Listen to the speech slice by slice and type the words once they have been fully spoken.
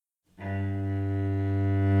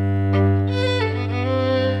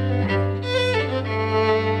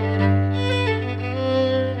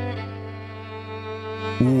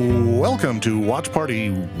to Watch Party.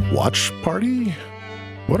 Watch Party?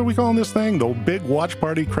 What are we calling this thing? The big Watch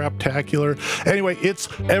Party craptacular? Anyway, it's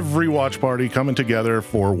every Watch Party coming together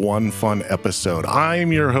for one fun episode.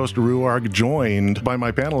 I'm your host, Ruarg, joined by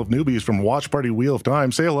my panel of newbies from Watch Party Wheel of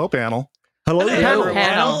Time. Say hello, panel. Hello,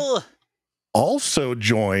 panel. Also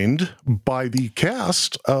joined by the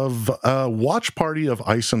cast of Watch Party of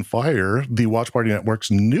Ice and Fire, the Watch Party Network's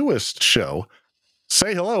newest show.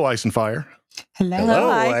 Say hello, Ice and Fire. Hello,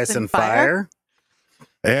 Ice and Fire.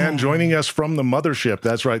 And joining us from the mothership,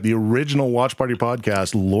 that's right, the original Watch Party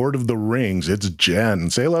podcast, Lord of the Rings, it's Jen.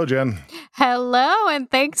 Say hello, Jen. Hello,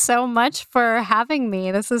 and thanks so much for having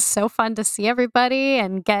me. This is so fun to see everybody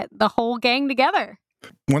and get the whole gang together.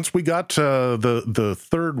 Once we got the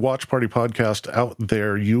third Watch Party podcast out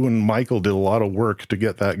there, you and Michael did a lot of work to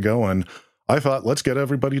get that going. I thought, let's get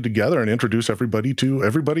everybody together and introduce everybody to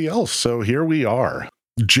everybody else. So here we are.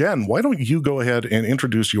 Jen, why don't you go ahead and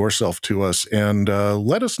introduce yourself to us and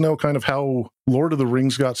let us know kind of how Lord of the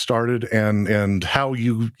Rings got started and how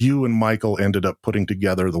you and Michael ended up putting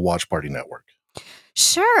together the Watch Party Network.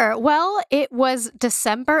 Sure. Well, it was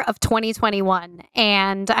December of 2021,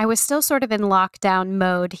 and I was still sort of in lockdown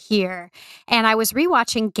mode here. And I was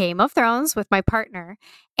rewatching Game of Thrones with my partner.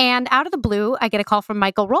 And out of the blue, I get a call from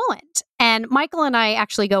Michael Rowland. And Michael and I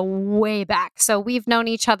actually go way back. So we've known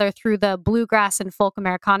each other through the bluegrass and folk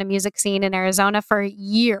Americana music scene in Arizona for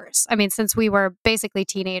years. I mean, since we were basically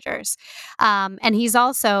teenagers. And he's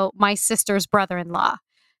also my sister's brother-in-law.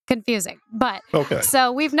 Confusing, but okay.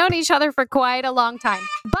 So we've known each other for quite a long time.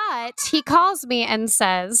 But he calls me and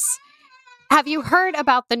says, have you heard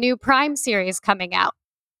about the new Prime series coming out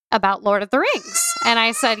about Lord of the Rings? And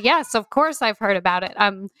I said, yes, of course I've heard about it.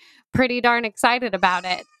 I'm pretty darn excited about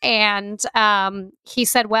it. And he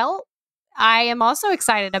said, well, I am also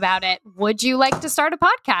excited about it. Would you like to start a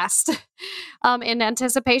podcast in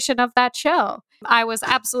anticipation of that show? I was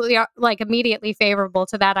absolutely immediately favorable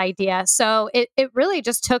to that idea. So it really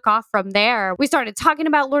just took off from there. We started talking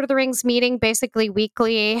about Lord of the Rings, meeting basically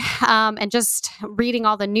weekly and just reading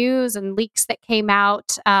all the news and leaks that came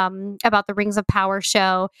out about the Rings of Power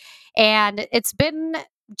show. And it's been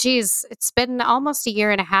almost a year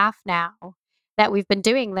and a half now that we've been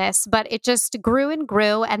doing this, but it just grew and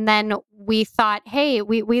grew. And then we thought, hey,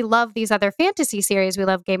 we love these other fantasy series. We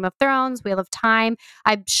love Game of Thrones, Wheel of Time.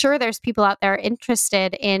 I'm sure there's people out there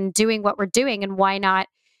interested in doing what we're doing, and why not,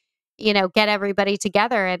 get everybody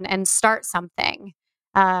together and start something.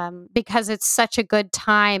 Because it's such a good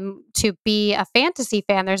time to be a fantasy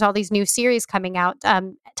fan. There's all these new series coming out,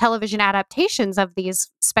 television adaptations of these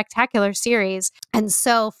spectacular series. And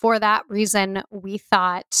so for that reason, we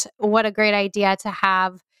thought, what a great idea to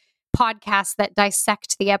have podcasts that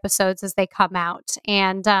dissect the episodes as they come out.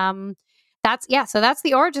 And so that's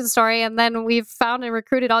the origin story. And then we've found and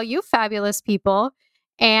recruited all you fabulous people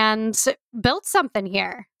and built something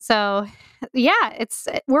here. So yeah,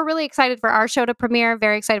 we're really excited for our show to premiere,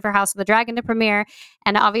 very excited for House of the Dragon to premiere,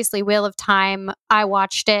 and obviously Wheel of Time. I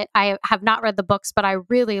watched it. I have not read the books, but I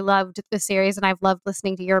really loved the series, and I've loved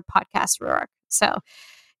listening to your podcast, Ruark. So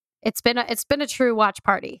it's been a true watch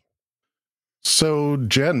party. So,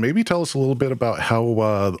 Jen, maybe tell us a little bit about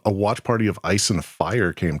how a Watch Party of Ice and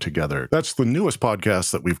Fire came together. That's the newest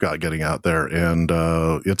podcast that we've got getting out there, and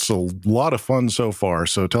it's a lot of fun so far.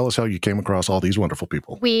 So tell us how you came across all these wonderful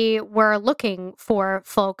people. We were looking for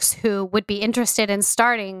folks who would be interested in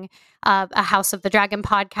starting a House of the Dragon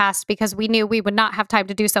podcast, because we knew we would not have time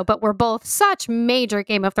to do so, but we're both such major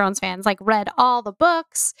Game of Thrones fans, read all the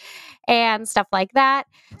books and stuff like that.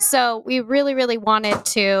 So we really, really wanted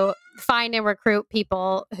to find and recruit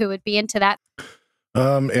people who would be into that.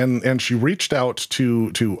 And she reached out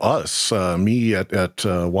to us, me at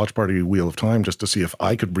Watch Party Wheel of Time, just to see if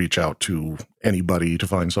I could reach out to anybody to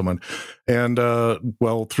find someone. And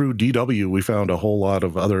through DW, we found a whole lot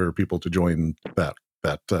of other people to join that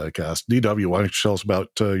cast. DW, why don't you tell us about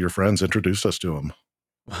your friends? Introduce us to them.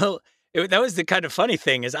 Well, that was the kind of funny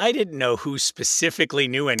thing, is I didn't know who specifically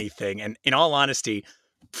knew anything. And in all honesty,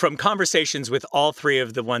 from conversations with all three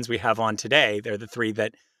of the ones we have on today, they're the three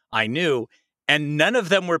that I knew, and none of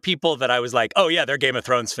them were people that I was like, oh yeah, they're Game of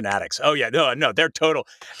Thrones fanatics. Oh yeah, no, they're total.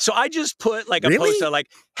 So I just put a post out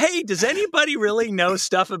hey, does anybody really know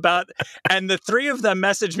stuff about, and the three of them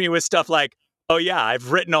messaged me with stuff like, oh yeah,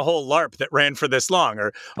 I've written a whole LARP that ran for this long,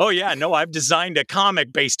 or oh yeah, no, I've designed a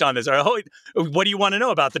comic based on this, or oh, what do you want to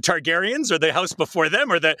know about the Targaryens or the house before them,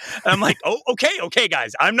 or the? I'm like, oh, okay,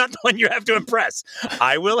 guys, I'm not the one you have to impress.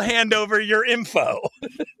 I will hand over your info.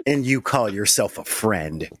 And you call yourself a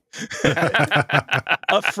friend?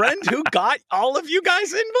 A friend who got all of you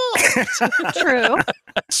guys involved. True.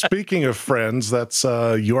 Speaking of friends, that's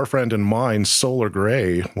your friend and mine, Solar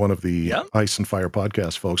Gray, one of the Ice and Fire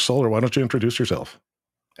podcast folks. Solar, why don't you introduce yourself?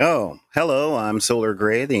 Oh, hello. I'm Solar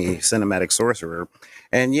Gray, the cinematic sorcerer.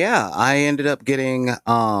 And yeah, I ended up getting,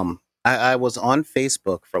 I was on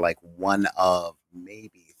Facebook for like one of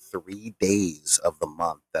maybe 3 days of the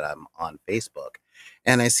month that I'm on Facebook.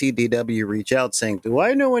 And I see DW reach out saying, do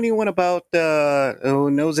I know anyone about, who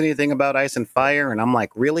knows anything about Ice and Fire? And I'm like,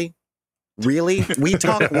 really? Really? We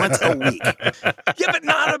talk once a week. Yeah, but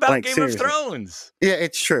not about Like, Game seriously. of Thrones. Yeah,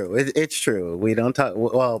 it's true. It's true. We don't talk,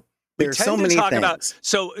 well, We there's tend so to many talk things. about.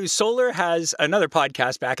 So Solar has another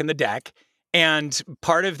podcast back in the deck, and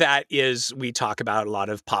part of that is we talk about a lot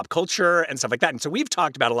of pop culture and stuff like that. And so we've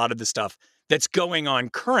talked about a lot of the stuff that's going on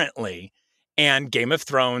currently. And Game of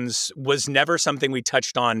Thrones was never something we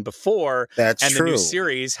touched on before. That's and true. the new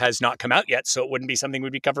series has not come out yet, so it wouldn't be something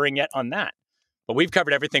we'd be covering yet on that. But we've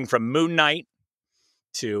covered everything from Moon Knight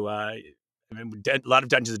to a lot of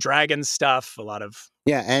Dungeons and Dragons stuff, a lot of.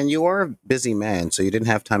 Yeah, and you are a busy man, so you didn't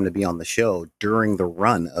have time to be on the show during the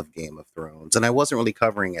run of Game of Thrones, and I wasn't really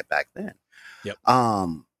covering it back then. Yep.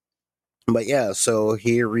 But yeah, so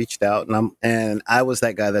he reached out, and I was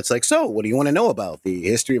that guy that's like, so what do you want to know about the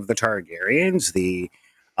history of the Targaryens, the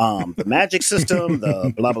magic system,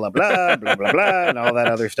 the blah blah blah blah blah blah, and all that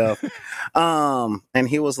other stuff. And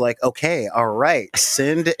he was like, okay, all right,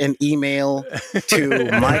 send an email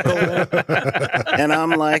to Michael. And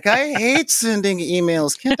I'm like, I hate sending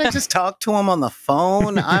emails. Can't I just talk to him on the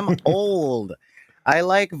phone? I'm old. I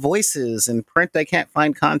like voices, and print I can't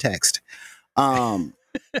find context.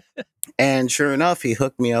 And sure enough, he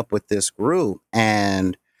hooked me up with this group.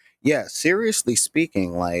 And yeah, seriously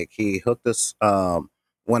speaking, like he hooked us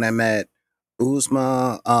when I met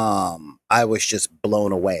Uzma, I was just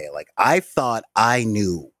blown away. Like I thought I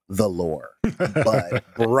knew the lore, but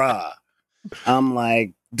bruh, I'm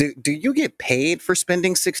like, do you get paid for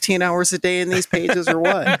spending 16 hours a day in these pages or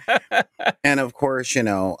what? And of course, you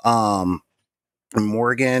know,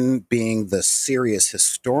 Morgan being the serious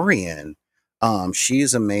historian,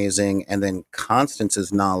 she's amazing. And then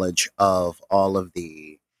Constance's knowledge of all of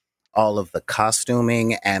the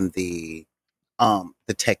costuming and the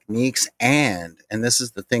techniques, and this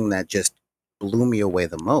is the thing that just blew me away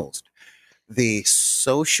the most, the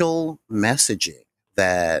social messaging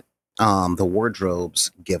that the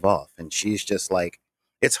wardrobes give off. And she's just like,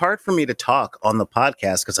 it's hard for me to talk on the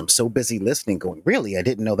podcast because I'm so busy listening going, really? I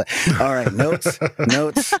didn't know that. All right,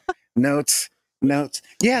 notes.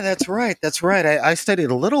 Yeah, that's right. I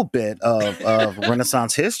studied a little bit of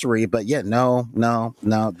Renaissance history, but yeah, no,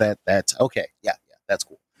 that's okay. Yeah, that's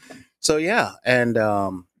cool. So yeah, and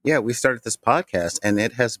we started this podcast, and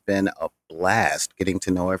it has been a blast getting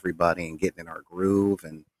to know everybody and getting in our groove.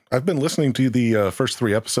 And I've been listening to the first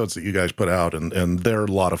 3 episodes that you guys put out, and they're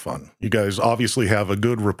a lot of fun. You guys obviously have a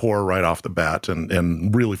good rapport right off the bat,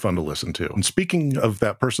 and really fun to listen to. And speaking of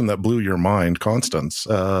that person that blew your mind, Constance,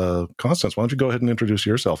 why don't you go ahead and introduce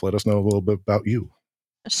yourself? Let us know a little bit about you.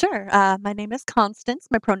 Sure. My name is Constance.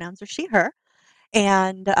 My pronouns are she, her.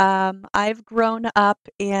 And I've grown up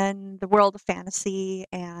in the world of fantasy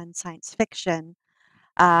and science fiction.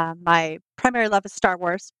 My primary love is Star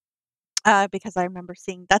Wars because I remember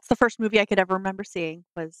that's the first movie I could ever remember seeing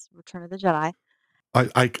was Return of the Jedi.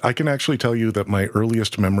 I can actually tell you that my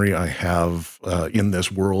earliest memory I have in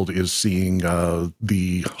this world is seeing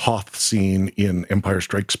the Hoth scene in Empire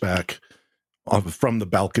Strikes Back from the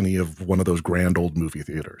balcony of one of those grand old movie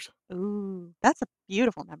theaters. Ooh, that's a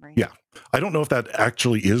beautiful memory. Yeah. I don't know if that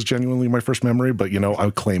actually is genuinely my first memory, but, you know, I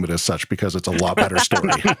would claim it as such because it's a lot better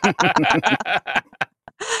story.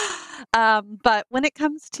 But when it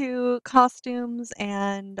comes to costumes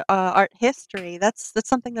and art history, that's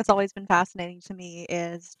something that's always been fascinating to me,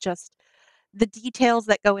 is just the details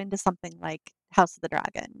that go into something like House of the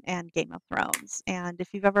Dragon and Game of Thrones. And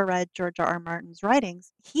if you've ever read George R.R. Martin's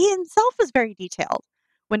writings, he himself is very detailed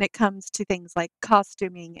when it comes to things like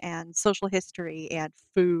costuming and social history and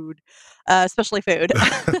food, especially food.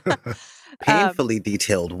 painfully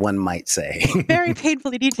detailed, one might say. Very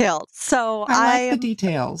painfully detailed. So I like the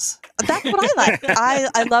details. That's what I like.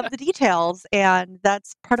 I love the details, and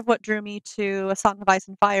that's part of what drew me to A Song of Ice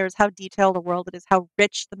and Fire, is how detailed the world it is, how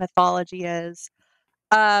rich the mythology is.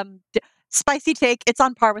 Spicy take, it's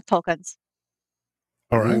on par with Tolkien's.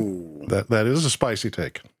 All right. Ooh. That is a spicy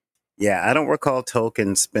take. Yeah, I don't recall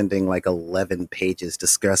Tolkien spending like 11 pages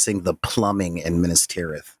discussing the plumbing in Minas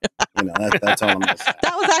Tirith. That's all I'm going to say.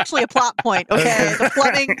 That was actually a plot point. Okay,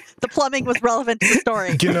 the plumbing was relevant to the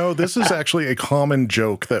story. This is actually a common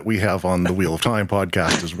joke that we have on the Wheel of Time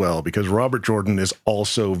podcast as well, because Robert Jordan is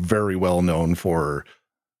also very well known for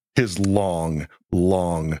his long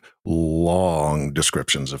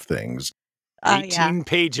descriptions of things. 18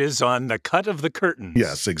 pages on the cut of the curtains.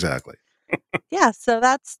 Yes, exactly. Yeah, so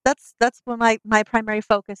that's what my primary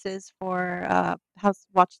focus is for House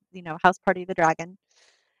Party of the Dragon.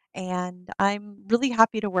 And I'm really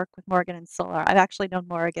happy to work with Morgan and Solar. I've actually known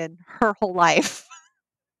Morgan her whole life.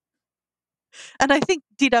 And I think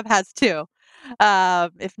D-Dub has too,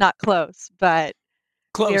 if not close. But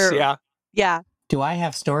Close, yeah. Yeah. Do I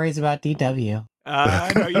have stories about DW?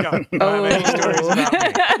 No, you don't. You don't have any stories about me.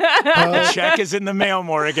 The check is in the mail,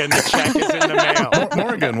 Morgan. The check is in the mail.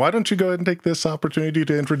 Morgan, why don't you go ahead and take this opportunity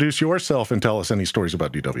to introduce yourself and tell us any stories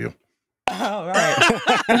about DW? Oh, right.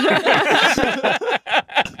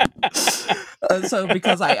 So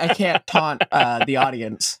because I can't taunt the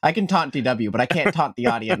audience. I can taunt DW, but I can't taunt the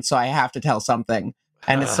audience, so I have to tell something.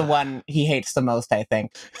 And it's the one he hates the most, I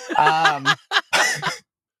think.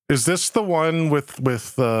 Is this the one with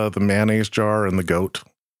the mayonnaise jar and the goat?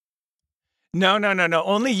 No.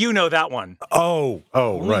 Only you know that one. Oh,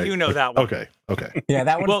 Only right. you know that one. Okay. Yeah,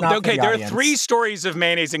 that one's Well, not okay, for the there audience. are 3 stories of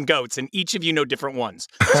mayonnaise and goats, and each of you know different ones.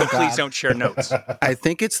 So please don't share notes. I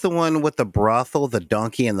think it's the one with the brothel, the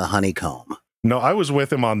donkey, and the honeycomb. No, I was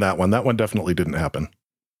with him on that one. That one definitely didn't happen.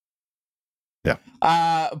 Yeah.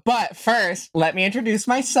 But first, let me introduce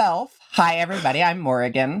myself. Hi, everybody. I'm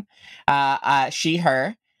Morrigan. She,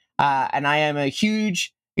 her. And I am a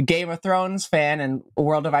huge Game of Thrones fan and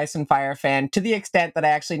World of Ice and Fire fan, to the extent that I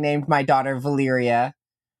actually named my daughter Valyria.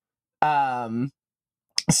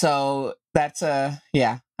 So that's I'm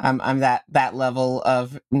that level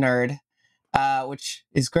of nerd, which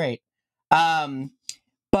is great.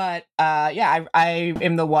 But I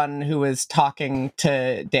am the one who was talking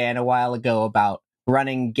to Dan a while ago about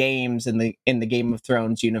running games in the Game of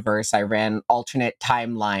Thrones universe. I ran alternate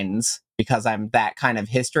timelines because I'm that kind of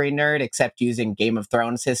history nerd, except using Game of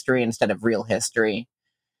Thrones history instead of real history.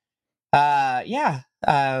 It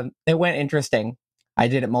went interesting. I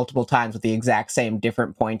did it multiple times with the exact same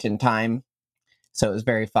different point in time, so it was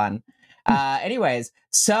very fun. Anyways,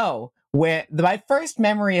 so my first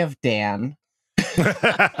memory of Dan,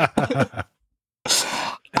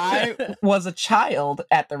 I was a child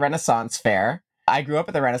at the Renaissance Fair. I grew up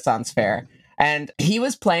at the Renaissance Fair, and he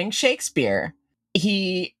was playing Shakespeare.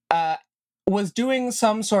 He was doing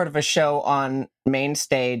some sort of a show on main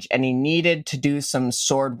stage, and he needed to do some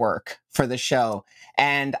sword work for the show.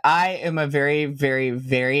 And I am a very, very,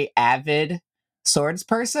 very avid swords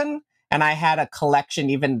person, and I had a collection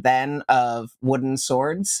even then of wooden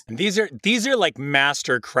swords. And these are like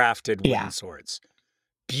master crafted wooden swords.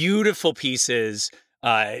 Beautiful pieces.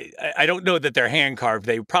 I don't know that they're hand carved.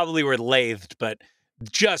 They probably were lathed, but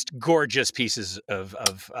just gorgeous pieces of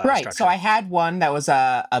right. structure. So I had one that was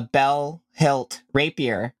a bell hilt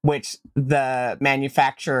rapier, which the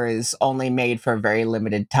manufacturer is only made for a very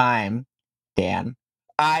limited time. Dan,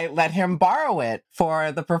 I let him borrow it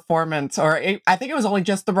for the performance, I think it was only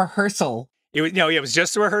just the rehearsal. It was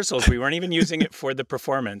just the rehearsals. We weren't even using it for the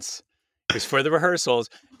performance. It was for the rehearsals.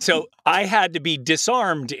 So I had to be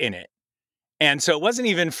disarmed in it. And so it wasn't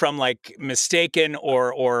even from like mistaken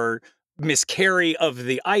or miscarry of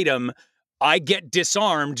the item. I get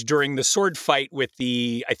disarmed during the sword fight with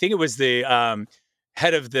I think it was the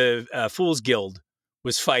head of the Fool's Guild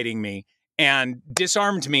was fighting me and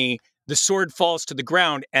disarmed me. The sword falls to the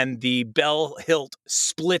ground and the bell hilt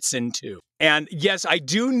splits in two. And yes, I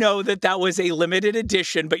do know that was a limited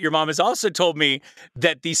edition, but your mom has also told me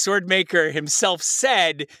that the sword maker himself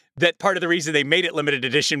said that part of the reason they made it limited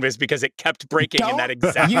edition was because it kept breaking in that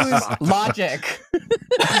exact use spot. Logic.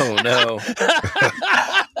 Oh, no.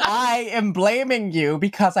 I am blaming you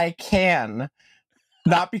because I can,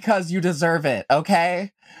 not because you deserve it,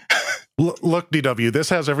 okay? Look, DW, this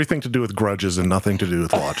has everything to do with grudges and nothing to do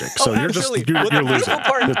with logic. So you're absolutely. you're The losing. beautiful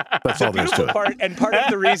part- That's all there is to it. Part, and part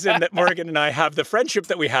of the reason that Morgan and I have the friendship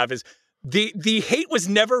that we have is the hate was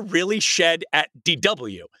never really shed at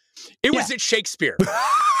DW. It was at Shakespeare.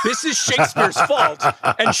 This is Shakespeare's fault,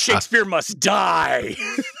 and Shakespeare must die.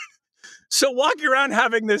 So walking around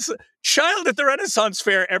having this child at the Renaissance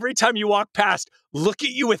Fair, every time you walk past, look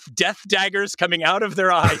at you with death daggers coming out of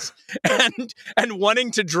their eyes and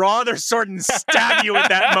wanting to draw their sword and stab you at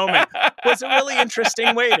that moment was a really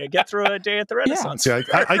interesting way to get through a day at the Renaissance Yeah,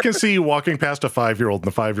 Fair. I can see you walking past a 5-year-old,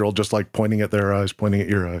 and the 5-year-old just like pointing at their eyes, pointing at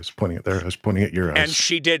your eyes, pointing at their eyes, pointing at your eyes. And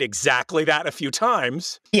she did exactly that a few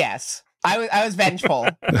times. Yes. I was vengeful.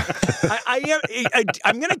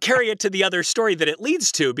 I'm going to carry it to the other story that it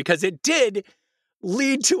leads to, because it did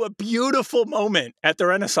lead to a beautiful moment at the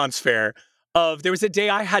Renaissance Fair. There was a day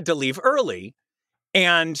I had to leave early,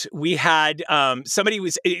 and we had somebody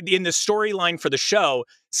was in the storyline for the show.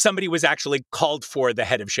 Somebody was actually called for the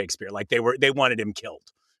head of Shakespeare, like they wanted him killed.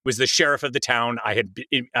 It was the sheriff of the town. I had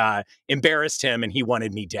embarrassed him, and he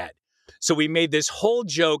wanted me dead. So we made this whole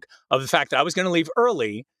joke of the fact that I was going to leave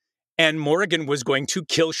early, and Morrigan was going to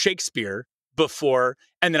kill Shakespeare before,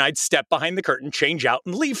 and then I'd step behind the curtain, change out,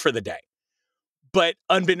 and leave for the day. But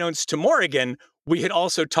unbeknownst to Morrigan, we had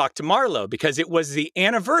also talked to Marlowe, because it was the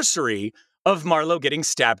anniversary of Marlowe getting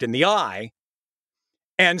stabbed in the eye.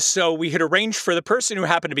 And so we had arranged for the person who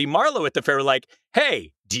happened to be Marlowe at the fair, like,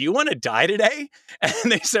 hey, do you want to die today?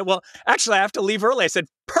 And they said, well, actually, I have to leave early. I said,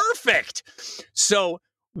 perfect. So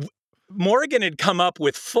Morrigan had come up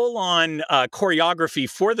with full-on choreography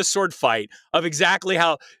for the sword fight of exactly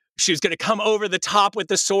how she was going to come over the top with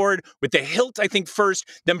the sword, with the hilt, I think, first,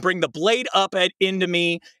 then bring the blade up into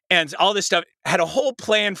me, and all this stuff. Had a whole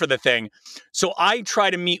plan for the thing. So I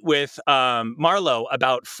try to meet with Marlowe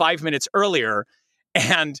about 5 minutes earlier,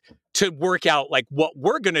 and to work out like what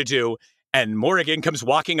we're going to do. And Morrigan comes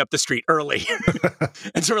walking up the street early.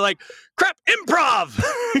 And so we're like, crap, improv.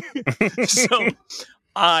 So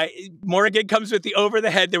Morrigan comes with the over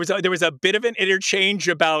the head. There was a bit of an interchange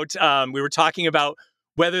about, we were talking about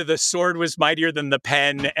whether the sword was mightier than the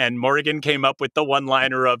pen, and Morrigan came up with the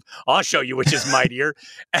one-liner of, I'll show you which is mightier,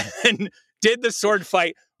 and did the sword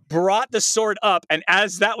fight, brought the sword up, and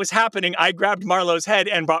as that was happening, I grabbed Marlowe's head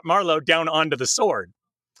and brought Marlowe down onto the sword.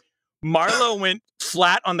 Marlowe went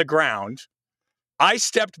flat on the ground. I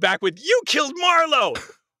stepped back with, you killed Marlowe!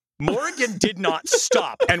 Morrigan did not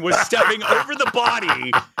stop and was stepping over the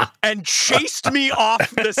body and chased me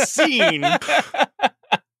off the scene.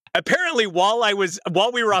 Apparently, while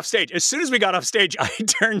we were off stage, as soon as we got off stage, I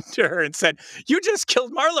turned to her and said, you just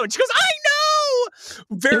killed Marlowe. And she goes, I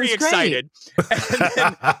know! Very excited. And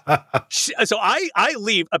then so I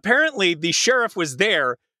leave. Apparently, the sheriff was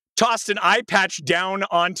there, tossed an eye patch down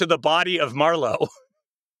onto the body of Marlowe.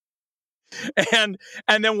 And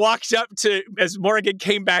then walked up to, as Morrigan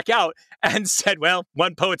came back out, and said, well,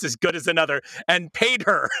 one poet's as good as another, and paid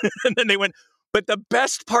her. And then they went, but the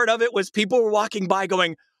best part of it was people were walking by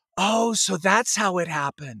going, oh, so that's how it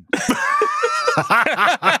happened. They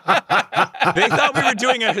thought we were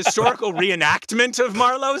doing a historical reenactment of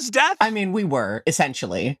Marlowe's death. I mean, we were,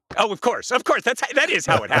 essentially. Oh, of course. That is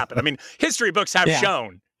how it happened. I mean, history books have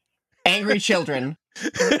shown. Angry children.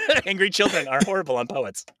 Angry children are horrible on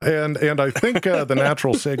poets. And I think the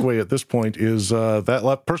natural segue at this point is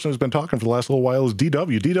that person who's been talking for the last little while is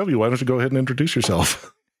DW. DW, why don't you go ahead and introduce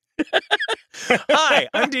yourself? Hi,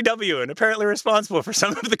 I'm DW, and apparently responsible for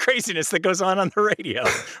some of the craziness that goes on the radio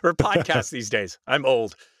or podcasts these days. I'm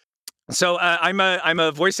old. So I'm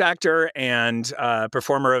a voice actor and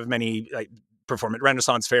performer of many, perform at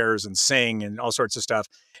Renaissance fairs and sing and all sorts of stuff,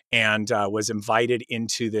 and was invited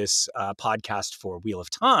into this podcast for Wheel of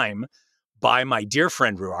Time by my dear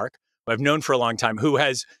friend Ruark, who I've known for a long time, who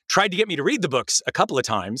has tried to get me to read the books a couple of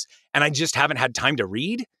times, and I just haven't had time to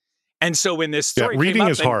read. And so when this story reading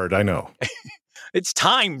is hard, I know. It's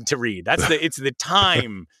time to read. It's the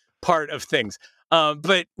time part of things.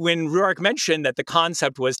 But when Ruark mentioned that the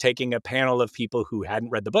concept was taking a panel of people who hadn't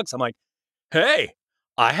read the books, I'm like, hey,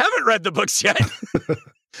 I haven't read the books yet.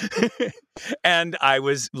 And I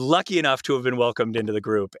was lucky enough to have been welcomed into the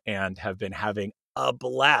group and have been having a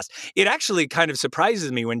blast. It actually kind of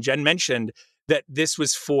surprises me when Jen mentioned that this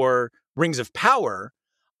was for Rings of Power.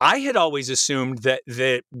 I had always assumed that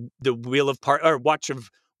the Wheel of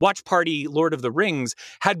Watch Party Lord of the Rings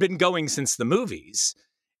had been going since the movies,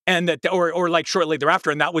 and that or like shortly thereafter,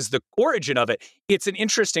 and that was the origin of it. It's an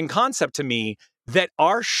interesting concept to me that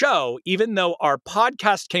our show, even though our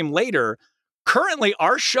podcast came later, currently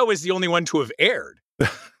our show is the only one to have aired.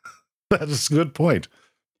 That is a good point.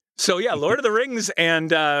 So yeah, Lord of the Rings and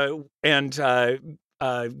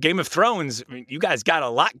Game of Thrones, you guys got a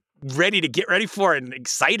lot ready to get ready for and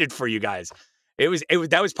excited for you guys.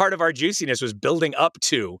 That was part of our juiciness, was building up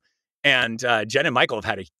to, and Jen and Michael have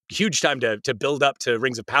had a huge time to build up to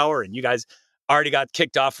Rings of Power, and you guys already got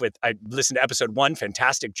kicked off with, I listened to episode 1,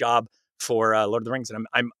 fantastic job for Lord of the Rings, and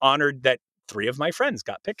I'm honored that 3 of my friends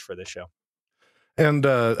got picked for this show. And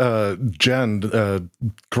Jen,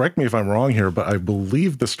 correct me if I'm wrong here, but I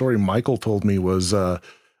believe the story Michael told me was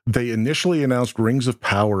they initially announced Rings of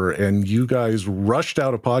Power, and you guys rushed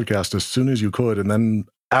out a podcast as soon as you could, and then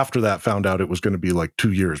after that found out it was going to be like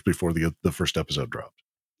 2 years before the first episode dropped.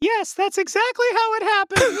 Yes, that's exactly how it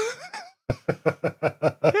happened.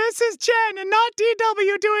 This is Jen and not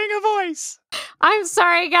DW doing a voice. I'm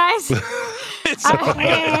sorry, guys. It's all good.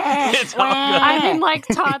 It's all good. I'm in like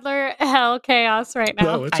toddler hell chaos right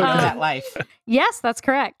now. No, it's I know okay. that life. Yes, that's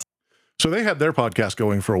correct. So they had their podcast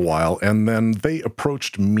going for a while, and then they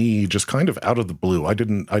approached me just kind of out of the blue. I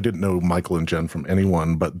didn't know Michael and Jen from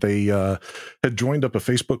anyone, but they had joined up a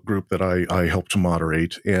Facebook group that I helped to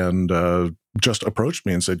moderate, and just approached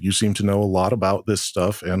me and said, "You seem to know a lot about this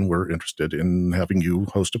stuff, and we're interested in having you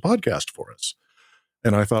host a podcast for us."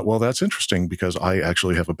 And I thought, well, that's interesting because I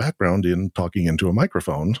actually have a background in talking into a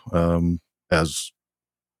microphone, as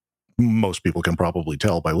most people can probably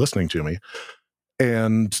tell by listening to me.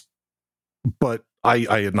 But I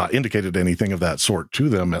had not indicated anything of that sort to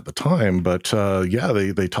them at the time. But yeah,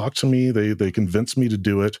 they talked to me. They convinced me to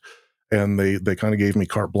do it, and they kind of gave me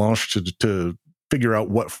carte blanche to figure out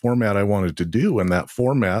what format I wanted to do. And that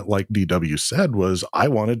format, like DW said, was I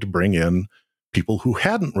wanted to bring in people who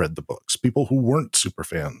hadn't read the books, people who weren't super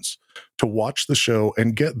fans, to watch the show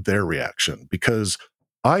and get their reaction, because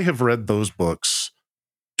I have read those books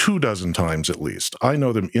 24 times at least. I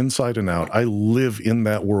know them inside and out. I live in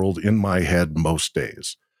that world in my head most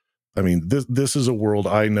days. I mean, this is a world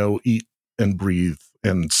I know, eat and breathe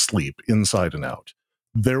and sleep inside and out.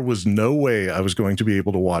 There was no way I was going to be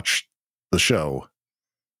able to watch the show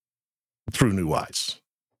through new eyes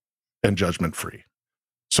and judgment free.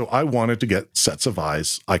 So I wanted to get sets of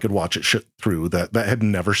eyes I could watch it shit through that had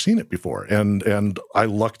never seen it before. And I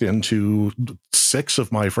lucked into 6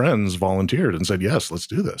 of my friends volunteered and said, yes, let's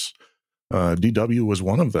do this. DW was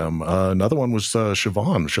one of them. Another one was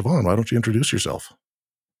Siobhan. Siobhan, why don't you introduce yourself?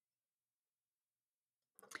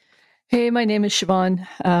 Hey, my name is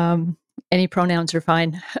Siobhan. Any pronouns are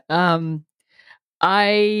fine.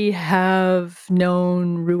 I have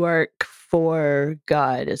known Ruark for,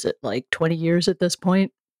 God, is it like 20 years at this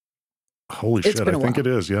point? Holy It's shit, been I a think while.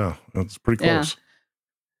 it is. Yeah, it's pretty Yeah.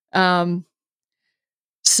 close.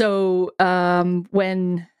 So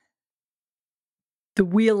when the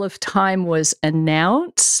Wheel of Time was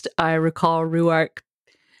announced, I recall Ruark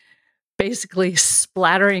basically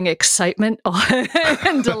splattering excitement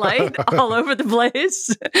and delight all over the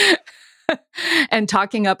place and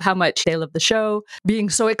talking up how much they love the show, being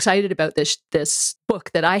so excited about this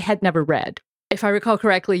book that I had never read. If I recall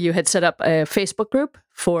correctly, you had set up a Facebook group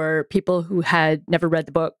for people who had never read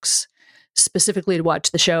the books, specifically to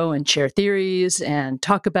watch the show and share theories and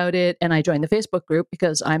talk about it. And I joined the Facebook group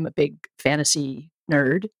because I'm a big fantasy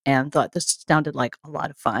nerd and thought this sounded like a lot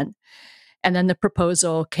of fun. And then the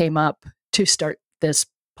proposal came up to start this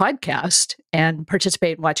podcast and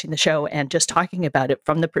participate in watching the show and just talking about it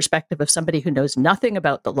from the perspective of somebody who knows nothing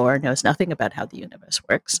about the lore, knows nothing about how the universe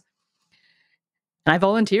works. And I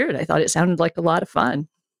volunteered. I thought it sounded like a lot of fun.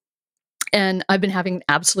 And I've been having an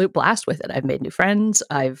absolute blast with it. I've made new friends.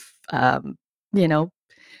 I've, been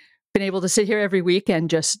able to sit here every week and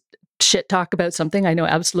just shit talk about something I know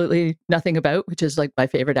absolutely nothing about, which is like my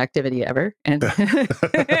favorite activity ever. And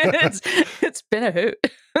it's been a hoot.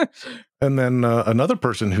 And then another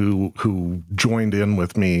person who joined in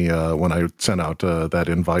with me when I sent out that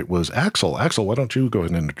invite was Axel. Axel, why don't you go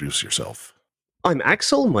ahead and introduce yourself? I'm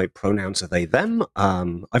Axel. My pronouns are they, them.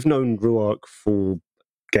 I've known Ruark for,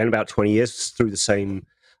 again, about 20 years through the same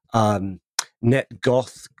net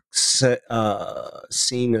goth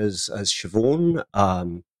scene as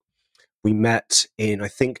Siobhan. We met in, I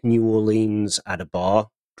think, New Orleans at a bar,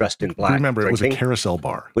 dressed in black. Remember, it was a drinking. carousel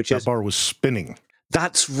bar. That bar was spinning.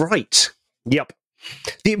 That's right. Yep.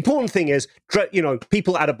 The important thing is,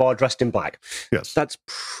 people at a bar dressed in black. Yes. That's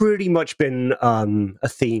pretty much been a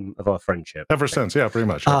theme of our friendship. Ever since, yeah, pretty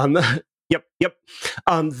much. Yep.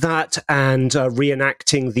 That and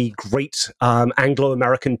reenacting the great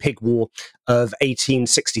Anglo-American pig war of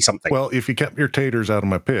 1860-something. Well, if you kept your taters out of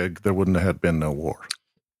my pig, there wouldn't have been no war.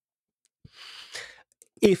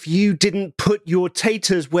 If you didn't put your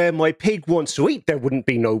taters where my pig wants to eat, there wouldn't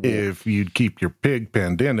be no war. If you'd keep your pig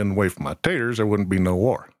penned in and away from my taters, there wouldn't be no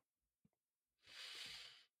war.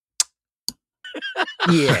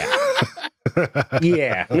 Yeah.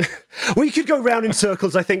 Yeah. We could go round in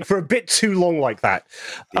circles, I think, for a bit too long like that.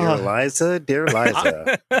 Dear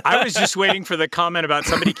Liza. I was just waiting for the comment about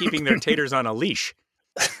somebody keeping their taters on a leash.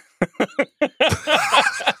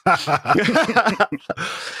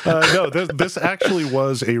 No, this actually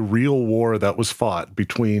was a real war that was fought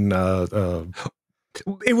between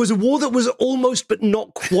it was a war that was almost but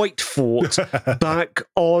not quite fought back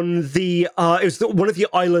on the it was one of the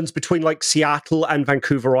islands between like Seattle and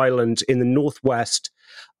Vancouver Island in the Northwest.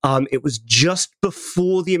 It was just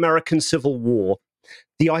before the American Civil War.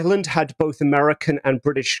 The island had both American and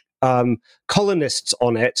British colonists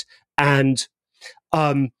on it, and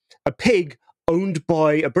a pig owned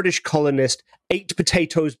by a British colonist ate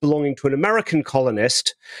potatoes belonging to an American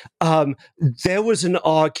colonist. There was an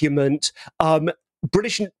argument.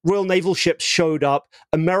 British Royal Naval ships showed up.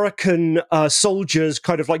 American soldiers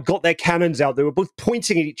kind of like got their cannons out. They were both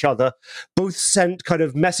pointing at each other. Both sent kind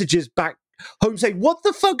of messages back home saying, "What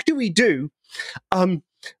the fuck do we do?"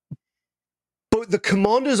 But the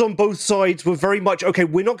commanders on both sides were very much, okay,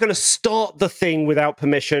 we're not going to start the thing without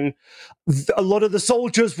permission. A lot of the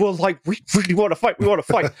soldiers were like, we really want to fight, we want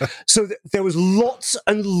to fight. So there was lots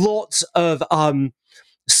and lots of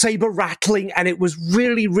saber rattling, and it was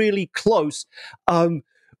really, really close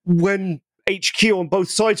when HQ on both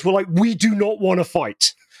sides were like, we do not want to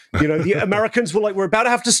fight. You know, the Americans were like, we're about to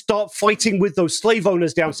have to start fighting with those slave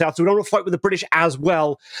owners down south, so we don't want to fight with the British as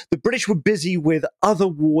well. The British were busy with other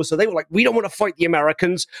wars, so they were like, we don't want to fight the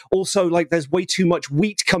Americans. Also, like, there's way too much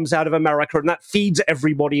wheat comes out of America, and that feeds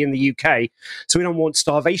everybody in the UK, so we don't want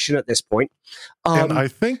starvation at this point. And I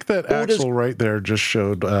think that Axel right there just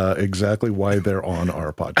showed exactly why they're on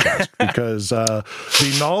our podcast, because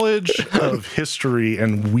the knowledge of history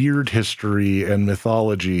and weird history and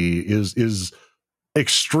mythology is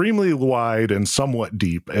extremely wide and somewhat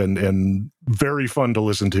deep, and very fun to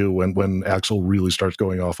listen to when Axel really starts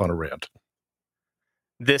going off on a rant.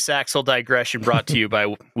 This Axel digression brought to you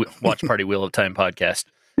by Watch Party Wheel of Time podcast.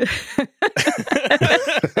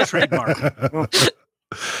 Trademark.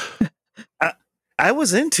 I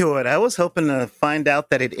was into it. I was hoping to find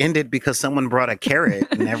out that it ended because someone brought a carrot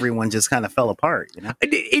and everyone just kind of fell apart. You know,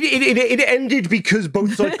 it ended because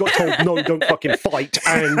both sides got told, no, don't fucking fight,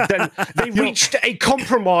 and then they reached a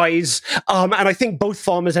compromise, and I think both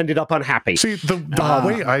farmers ended up unhappy. See, the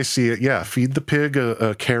way I see it, yeah, feed the pig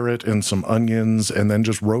a carrot and some onions, and then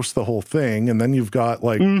just roast the whole thing, and then you've got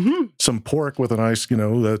like some pork with a nice, you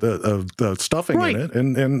know, the stuffing in it,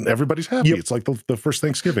 and everybody's happy. Yep. It's like the first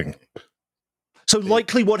Thanksgiving. So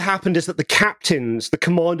likely what happened is that the captains, the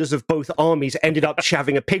commanders of both armies, ended up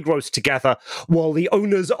having a pig roast together, while the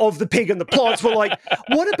owners of the pig and the plants were like,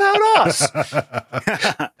 what about us?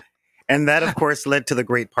 And that, of course, led to the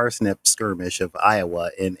Great Parsnip Skirmish of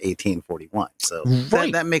Iowa in 1841. So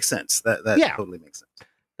that makes sense. That totally makes sense.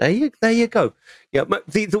 There you go. Yeah,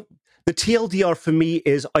 the TLDR for me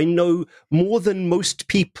is I know more than most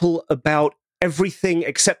people about everything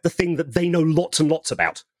except the thing that they know lots and lots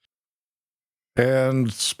about.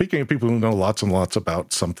 And speaking of people who know lots and lots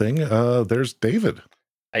about something, there's David.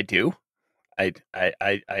 I do. I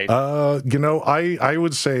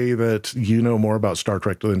would say that you know more about Star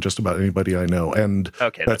Trek than just about anybody I know, and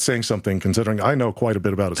that's saying something considering I know quite a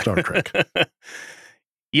bit about Star Trek.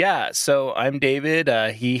 Yeah, so I'm David.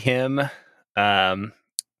 He, him. I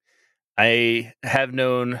have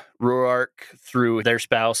known Ruark through their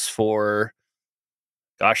spouse for,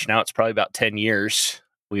 gosh, now it's probably about 10 years.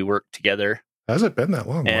 We worked together. Has it been that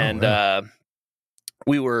long? And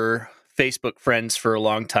we were Facebook friends for a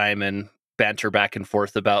long time and banter back and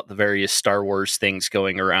forth about the various Star Wars things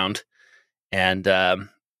going around. And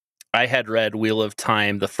I had read Wheel of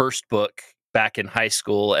Time, the first book, back in high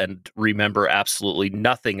school and remember absolutely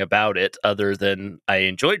nothing about it other than I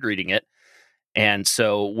enjoyed reading it. And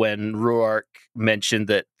so when Ruark mentioned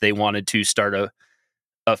that they wanted to start a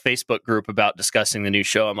Facebook group about discussing the new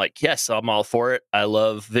show, I'm like, yes, I'm all for it. I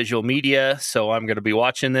love visual media, so I'm going to be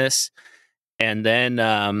watching this. And then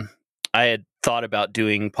I had thought about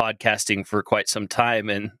doing podcasting for quite some time,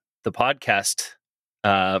 and the podcast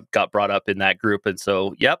got brought up in that group. And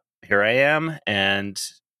so, yep, here I am. And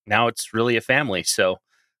now it's really a family. So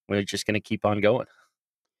we're just going to keep on going.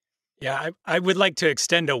 Yeah, I would like to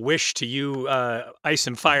extend a wish to you, Ice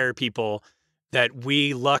and Fire people, that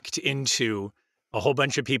we lucked into a whole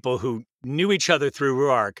bunch of people who knew each other through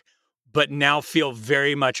Ruark, but now feel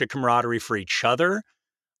very much a camaraderie for each other.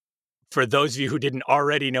 For those of you who didn't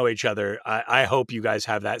already know each other, I hope you guys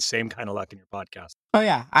have that same kind of luck in your podcast. Oh,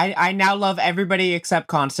 yeah. I now love everybody except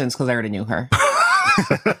Constance because I already knew her.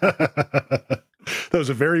 That was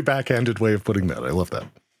a very backhanded way of putting that. I love that.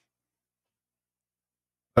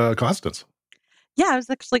 Constance. Yeah, I was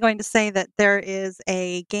actually going to say that there is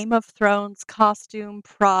a Game of Thrones costume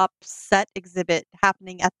prop set exhibit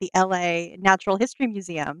happening at the LA Natural History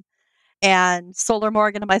Museum. And Solar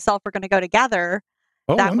Morgan and myself are going to go together.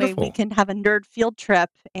 That way we can have a nerd field trip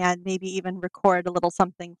and maybe even record a little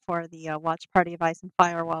something for the Watch Party of Ice and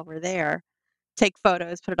Fire while we're there. Take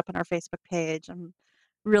photos, put it up on our Facebook page. I'm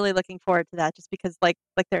really looking forward to that just because like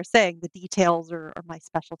they're saying, the details are my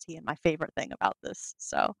specialty and my favorite thing about this.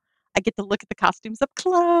 So I get to look at the costumes up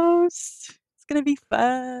close. It's going to be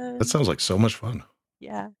fun. That sounds like so much fun.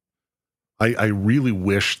 Yeah. I really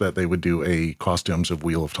wish that they would do a Costumes of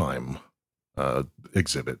Wheel of Time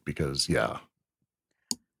exhibit because, yeah.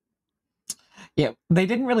 Yeah, they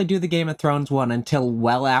didn't really do the Game of Thrones one until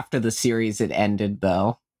well after the series had ended,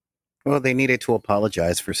 though. Well, they needed to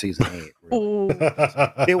apologize for season 8. Really.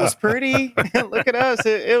 It was pretty. Look at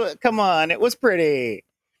us. Come on, it was pretty.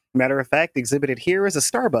 Matter of fact, exhibited here is a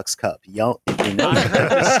Starbucks cup. Y'all, you know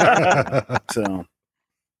that. So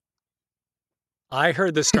I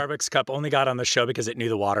heard the Starbucks cup only got on the show because it knew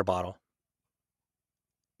the water bottle.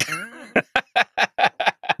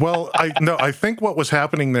 Well, I think what was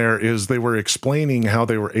happening there is they were explaining how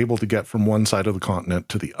they were able to get from one side of the continent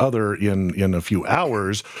to the other in a few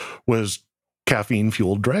hours was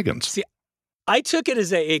caffeine-fueled dragons. See, I took it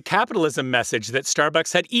as a capitalism message that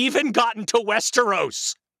Starbucks had even gotten to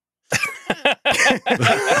Westeros.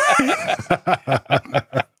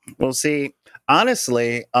 Well, see,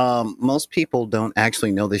 honestly, most people don't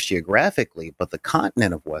actually know this geographically, but the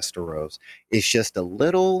continent of Westeros is just a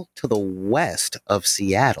little to the west of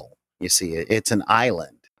Seattle. You see, it's an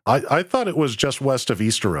island. I thought it was just west of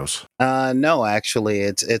Easteros. No, actually,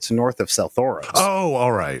 it's north of Southoros. Oh,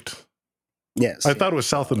 all right. Yes. I thought it was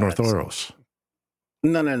south of Northoros.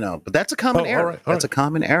 No. But that's a common error. All right. That's a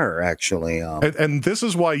common error, actually. And this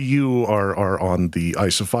is why you are on the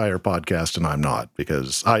Ice of Fire podcast and I'm not,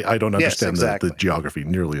 because I don't understand the geography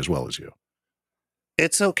nearly as well as you.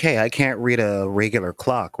 It's okay. I can't read a regular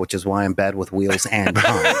clock, which is why I'm bad with wheels and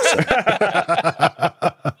time.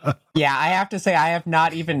 Yeah, I have to say I have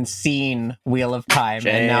not even seen Wheel of Time,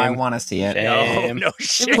 and now I want to see it. No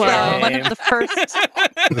shame. Well, one of the first,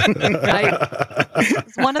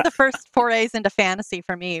 one of the first forays into fantasy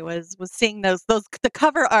for me was seeing the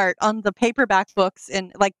cover art on the paperback books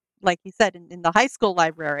in like you said in the high school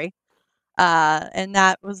library, and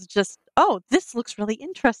that was just this looks really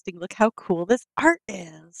interesting. Look how cool this art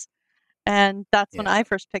is, and that's when I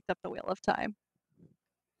first picked up the Wheel of Time.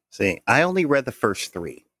 See, I only read the first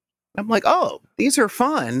 3. I'm like, these are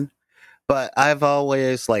fun. But I've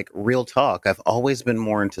always, real talk, I've always been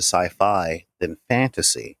more into sci-fi than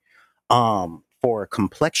fantasy for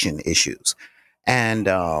complexion issues. And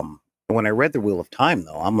when I read The Wheel of Time,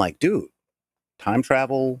 though, I'm like, dude, time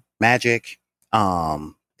travel, magic,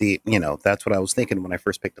 that's what I was thinking when I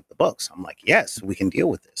first picked up the books. I'm like, yes, we can deal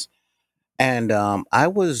with this. And I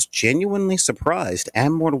was genuinely surprised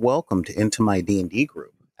and more welcomed into my D&D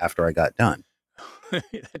group after I got done.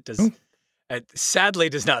 That sadly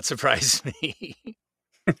does not surprise me.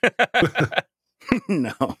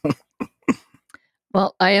 No.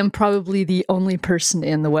 Well, I am probably the only person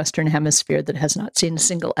in the Western Hemisphere that has not seen a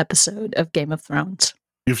single episode of Game of Thrones.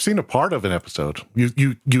 You've seen a part of an episode.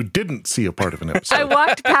 You didn't see a part of an episode. I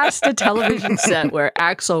walked past a television set where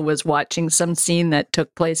Axel was watching some scene that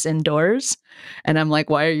took place indoors, and I'm like,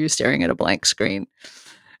 "Why are you staring at a blank screen?"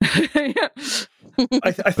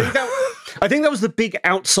 I think that was the big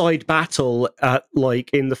outside battle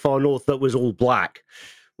in the far north that was all black,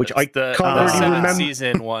 which I can't really remember.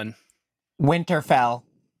 Season 1. Winterfell.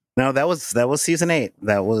 No, that was season 8.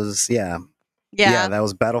 That was Yeah, that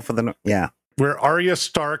was Battle for the where Arya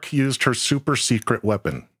Stark used her super secret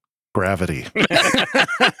weapon, gravity.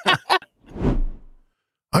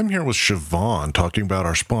 I'm here with Siobhan talking about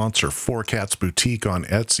our sponsor, Four Cats Boutique on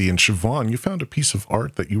Etsy. And Siobhan, you found a piece of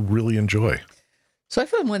art that you really enjoy. So I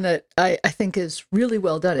found one that I think is really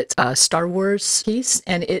well done. It's a Star Wars piece,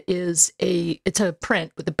 and it's a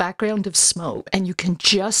print with a background of smoke, and you can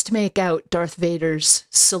just make out Darth Vader's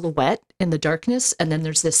silhouette in the darkness, and then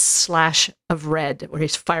there's this slash of red where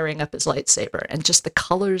he's firing up his lightsaber, and just the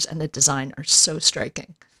colors and the design are so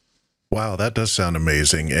striking. Wow, that does sound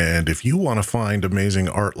amazing. And if you want to find amazing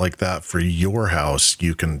art like that for your house,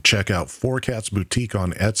 you can check out Four Cats Boutique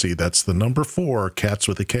on Etsy. That's the number 4, cats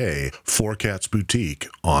with a K, Four Cats Boutique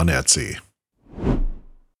on Etsy.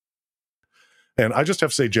 And I just have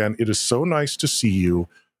to say, Jen, it is so nice to see you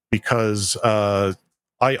because I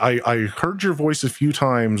heard your voice a few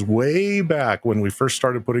times way back when we first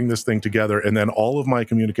started putting this thing together. And then all of my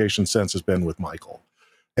communication since has been with Michael.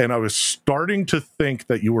 And I was starting to think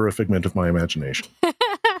that you were a figment of my imagination.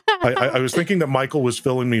 I was thinking that Michael was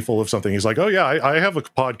filling me full of something. He's like, oh, yeah, I have a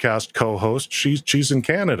podcast co-host. She's in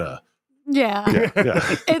Canada. Yeah.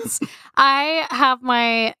 I have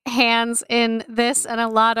my hands in this and a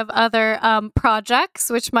lot of other projects,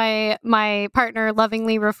 which my partner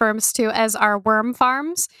lovingly refers to as our worm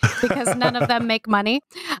farms because none of them make money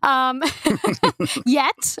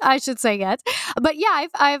yet. I should say yet, but yeah,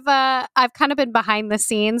 I've kind of been behind the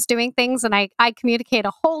scenes doing things, and I communicate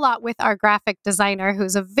a whole lot with our graphic designer,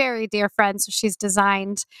 who's a very dear friend. So she's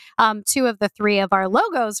designed 2 of the 3 of our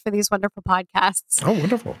logos for these wonderful podcasts. Oh,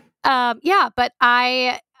 wonderful. but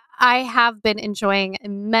I have been enjoying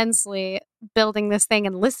immensely building this thing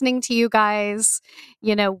and listening to you guys,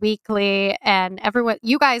 weekly, and everyone,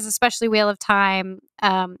 you guys, especially Wheel of Time,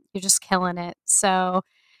 you're just killing it. So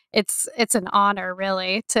it's an honor,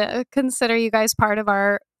 really, to consider you guys part of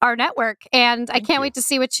our network. And I can't wait to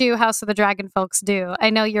see what you House of the Dragon folks do. I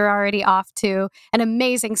know you're already off to an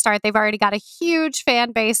amazing start. They've already got a huge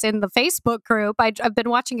fan base in the Facebook group. I've been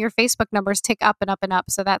watching your Facebook numbers tick up and up and up.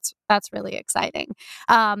 So that's really exciting.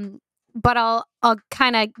 But I'll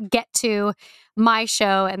kind of get to my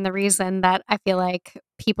show and the reason that I feel like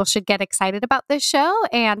people should get excited about this show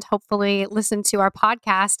and hopefully listen to our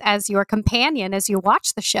podcast as your companion as you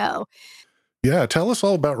watch the show. Yeah, tell us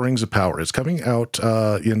all about Rings of Power. It's coming out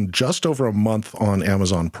in just over a month on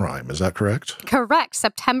Amazon Prime. Is that correct? Correct.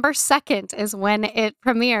 September 2nd is when it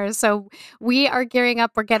premieres. So we are gearing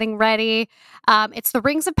up. We're getting ready. It's the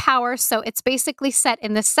Rings of Power. So it's basically set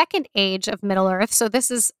in the second age of Middle-earth. So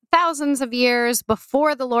this is thousands of years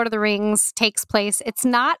before The Lord of the Rings takes place. It's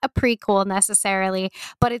not a prequel necessarily,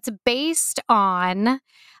 but it's based on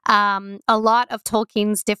a lot of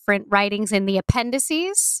Tolkien's different writings in the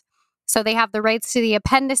appendices. So they have the rights to the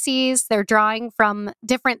appendices. They're drawing from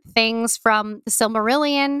different things from the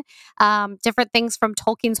Silmarillion, different things from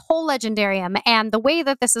Tolkien's whole legendarium. And the way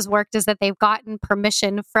that this has worked is that they've gotten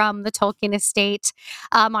permission from the Tolkien estate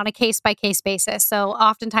on a case-by-case basis. So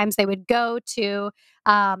oftentimes they would go to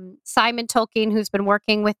Simon Tolkien, who's been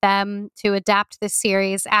working with them to adapt this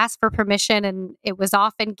series, ask for permission, and it was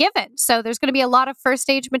often given. So there's going to be a lot of first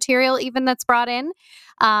stage material even that's brought in.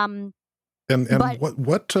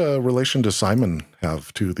 What relation does Simon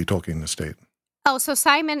have to the Tolkien estate? Oh, so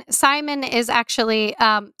Simon is actually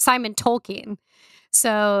Simon Tolkien.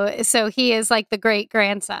 So he is like the great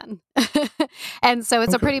grandson. And so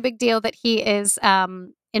it's a pretty big deal that he is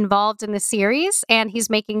involved in the series, and he's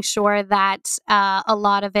making sure that a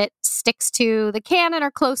lot of it sticks to the canon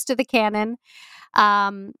or close to the canon.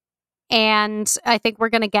 And I think we're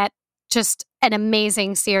going to get just an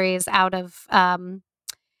amazing series out of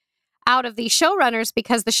the showrunners,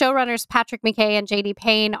 because the showrunners, Patrick McKay and J.D.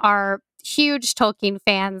 Payne, are huge Tolkien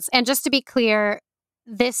fans. And just to be clear,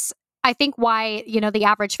 this, I think why, the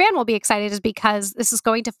average fan will be excited is because this is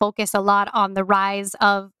going to focus a lot on the rise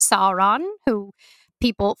of Sauron, who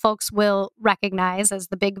folks will recognize as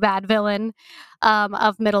the big bad villain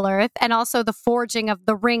of Middle-earth, and also the forging of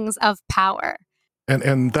the Rings of Power.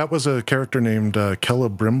 And that was a character named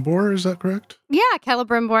Celebrimbor, is that correct? Yeah,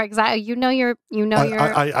 Celebrimbor, exactly.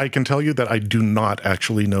 I can tell you that I do not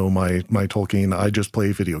actually know my Tolkien. I just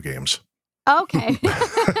play video games. Okay.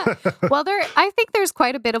 Well, I think there's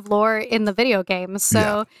quite a bit of lore in the video games,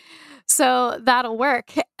 so that'll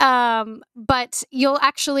work. But you'll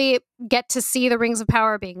actually get to see the Rings of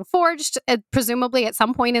Power being forged, presumably at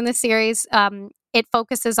some point in the series. It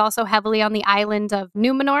focuses also heavily on the island of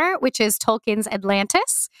Numenor, which is Tolkien's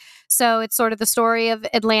Atlantis. So it's sort of the story of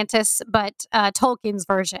Atlantis, but Tolkien's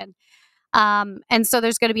version. And so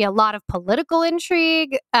there's going to be a lot of political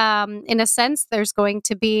intrigue. In a sense, there's going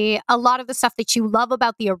to be a lot of the stuff that you love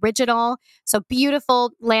about the original. So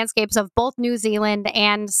beautiful landscapes of both New Zealand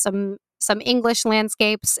and some English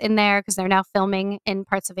landscapes in there, because they're now filming in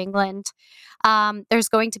parts of England. There's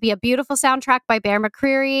going to be a beautiful soundtrack by Bear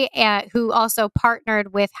McCreary, who also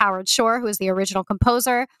partnered with Howard Shore, who is the original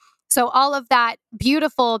composer. So all of that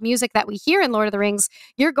beautiful music that we hear in Lord of the Rings,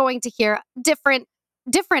 you're going to hear different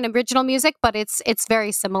original music, but it's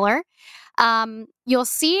very similar. You'll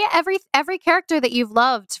see every character that you've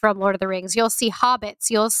loved from Lord of the Rings. You'll see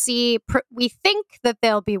hobbits. You'll see, we think that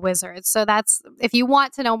they'll be wizards. So that's, if you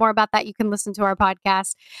want to know more about that, you can listen to our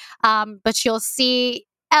podcast. But you'll see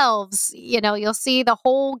elves, you'll see the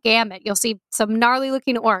whole gamut. You'll see some gnarly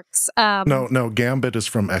looking orcs. No, Gambit is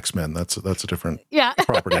from X-Men. That's a different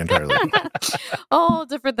property entirely. Whole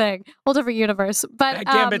different thing, whole different universe. But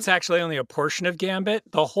Gambit's actually only a portion of Gambit.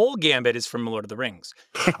 The whole Gambit is from Lord of the Rings.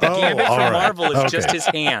 The Gambit from Marvel is just his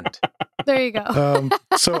hand. There you go.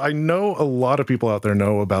 So I know a lot of people out there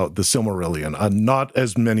know about the Silmarillion. Not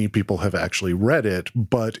as many people have actually read it,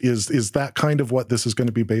 but is that kind of what this is going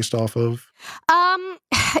to be based off of?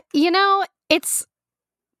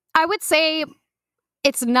 I would say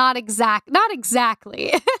it's not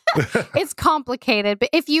exactly. It's complicated, but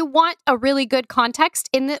if you want a really good context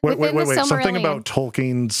within the Silmarillion, something about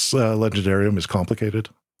Tolkien's Legendarium is complicated.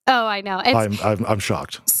 Oh, I know. I'm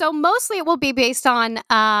shocked. So mostly it will be based on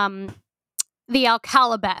the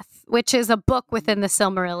Alcalabeth, which is a book within the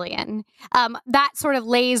Silmarillion. That sort of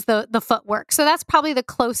lays the footwork. So that's probably the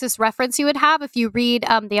closest reference you would have if you read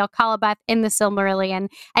the Alcalabeth in the Silmarillion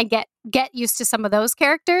and get get used to some of those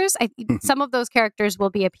characters. Some of those characters will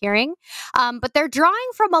be appearing, but they're drawing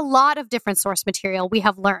from a lot of different source material, we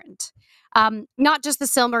have learned. Not just the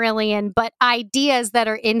Silmarillion, but ideas that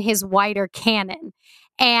are in his wider canon.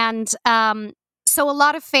 And so a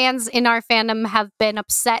lot of fans in our fandom have been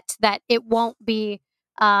upset that it won't be...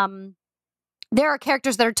 there are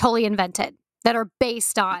characters that are totally invented, that are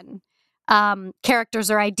based on characters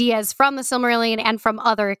or ideas from the Silmarillion and from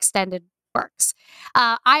other extended works.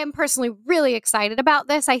 I am personally really excited about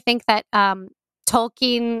this. I think that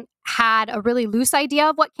Tolkien had a really loose idea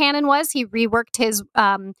of what canon was. He reworked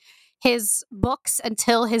his books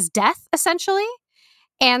until his death, essentially.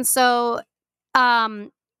 And so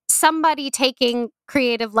somebody taking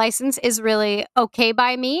creative license is really okay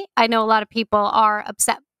by me. I know a lot of people are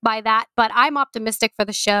upset by that, but I'm optimistic for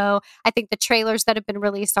the show. I think the trailers that have been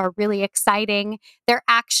released are really exciting. They're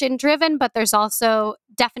action driven, but there's also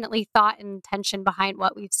definitely thought and intention behind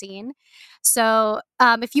what we've seen. So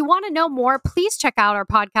if you want to know more, please check out our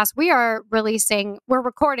podcast. We're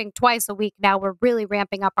recording twice a week now. We're really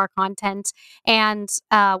ramping up our content, and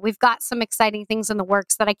we've got some exciting things in the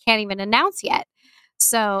works that I can't even announce yet.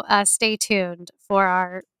 So stay tuned for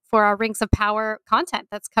our Rings of Power content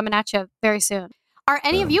that's coming at you very soon. Are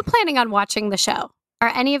any of you planning on watching the show? Are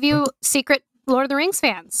any of you secret Lord of the Rings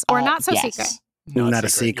fans, or not so secret? Not a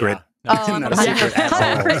secret. Oh, Not a secret at all.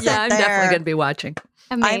 100% Yeah, I'm definitely there. going to be watching.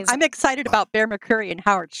 Amazing. I'm excited about Bear McCreary and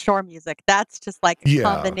Howard Shore music. That's just like a Yeah.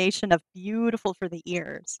 combination of beautiful for the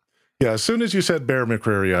ears. Yeah, as soon as you said Bear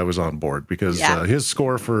McCreary, I was on board because Yeah. his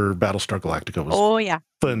score for Battlestar Galactica was Oh yeah.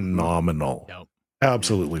 phenomenal. Yep.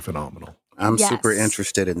 Absolutely phenomenal. I'm Yes. super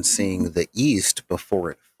interested in seeing the East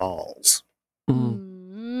before it falls.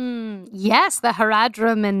 Yes, the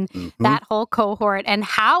Haradrim and Mhm. that whole cohort, and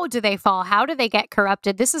how do they fall? How do they get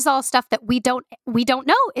corrupted? This is all stuff that we don't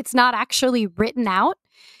know. It's not actually written out.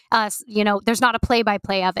 There's not a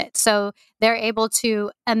play-by-play of it, so they're able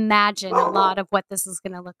to imagine a lot of what this is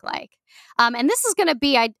going to look like. And this is going to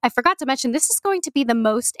be, I forgot to mention, this is going to be the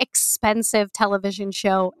most expensive television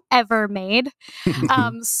show ever made.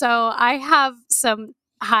 So I have some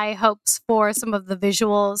high hopes for some of the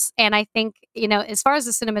visuals, and I think, as far as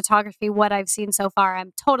the cinematography, what I've seen so far,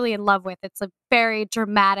 I'm totally in love with. It's a very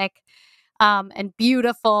dramatic and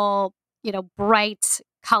beautiful, bright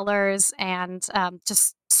colors and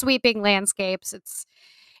just sweeping landscapes.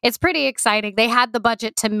 It's pretty exciting. They had the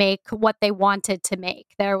budget to make what they wanted to make.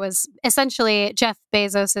 There was essentially, Jeff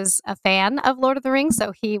Bezos is a fan of Lord of the Rings,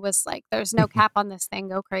 so he was like, there's no cap on this thing,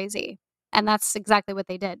 go crazy. And that's exactly what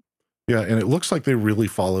they did. Yeah, and it looks like they really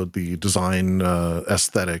followed the design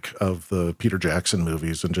aesthetic of the Peter Jackson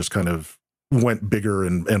movies and just kind of went bigger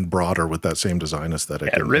and broader with that same design aesthetic.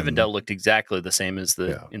 Yeah, and Rivendell looked exactly the same as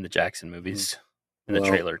Yeah. in the Jackson movies in the Well,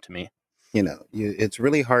 trailer to me. It's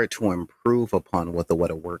really hard to improve upon what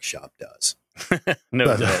a workshop does.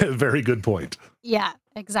 No doubt. Very good point. Yeah,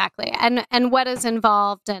 exactly. And what is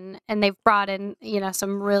involved, and they've brought in,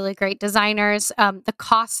 some really great designers. The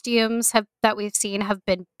costumes that we've seen have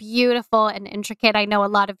been beautiful and intricate. I know a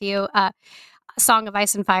lot of you Song of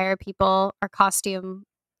Ice and Fire people are costume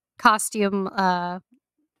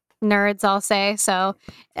nerds, I'll say. So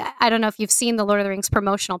I don't know if you've seen the Lord of the Rings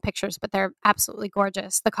promotional pictures, but they're absolutely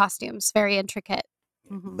gorgeous. The costumes, very intricate.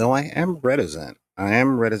 Mhm. Though I am reticent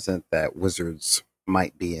that wizards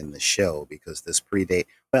might be in the show because this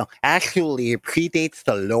actually it predates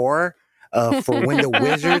the lore for when the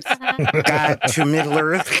wizards got to Middle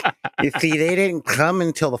Earth. You see, they didn't come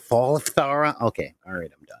until the fall of Sauron. Okay, all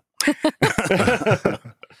right, I'm done.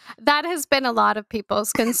 That has been a lot of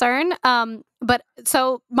people's concern. But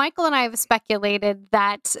so Michael and I have speculated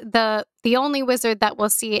that the only wizard that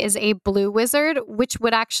we'll see is a blue wizard, which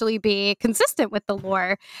would actually be consistent with the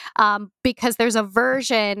lore, because there's a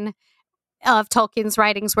version of Tolkien's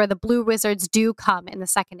writings where the blue wizards do come in the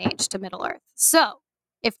Second Age to Middle Earth. So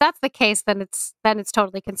if that's the case, then it's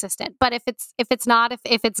totally consistent. But if it's not,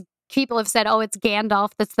 if it's people have said, oh, it's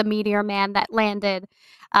Gandalf, that's the meteor man that landed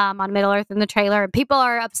on Middle Earth in the trailer, and people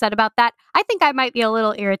are upset about that, I think I might be a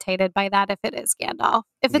little irritated by that if it is Gandalf.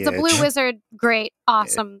 If it's a blue wizard, great,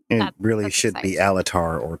 awesome. It really that's should be exciting.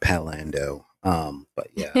 Alatar or Palando. But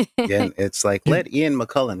yeah, again, it's like let Ian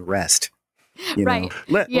McKellen rest. Right.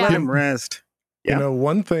 Let him rest. Yeah.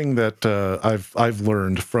 One thing that I've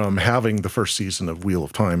learned from having the first season of Wheel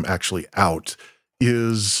of Time actually out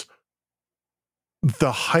is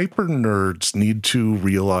the hyper nerds need to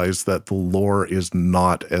realize that the lore is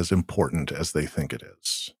not as important as they think it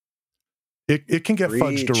is. It can get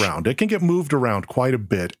fudged around. It can get moved around quite a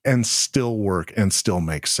bit and still work and still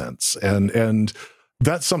make sense. And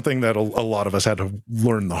that's something that a lot of us had to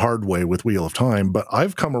learn the hard way with Wheel of Time. But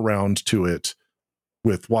I've come around to it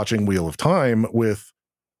with watching Wheel of Time with,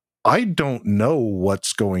 I don't know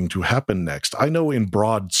what's going to happen next. I know in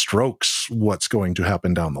broad strokes what's going to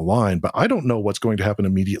happen down the line, but I don't know what's going to happen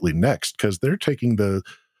immediately next, because they're taking the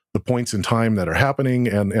points in time that are happening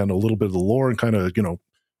and a little bit of the lore and kind of,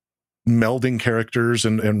 melding characters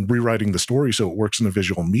and rewriting the story so it works in a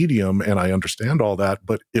visual medium. And I understand all that,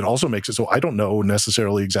 but it also makes it so I don't know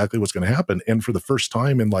necessarily exactly what's going to happen. And for the first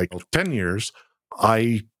time in like 10 years,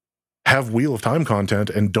 I have Wheel of Time content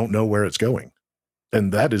and don't know where it's going.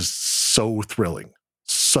 And that is so thrilling,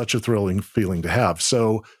 such a thrilling feeling to have.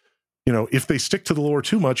 So, if they stick to the lore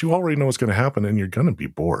too much, you already know what's going to happen and you're going to be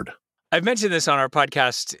bored. I've mentioned this on our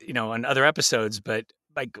podcast, on other episodes, but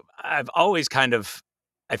like I've always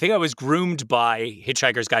I think I was groomed by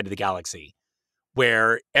Hitchhiker's Guide to the Galaxy,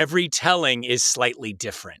 where every telling is slightly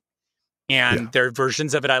different. And there are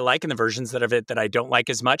versions of it I like and the versions of it that I don't like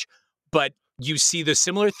as much. But you see the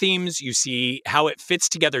similar themes, you see how it fits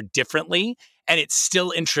together differently, and it's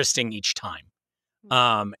still interesting each time.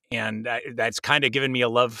 And that's kind of given me a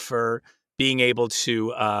love for being able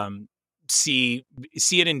to see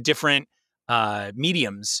it in different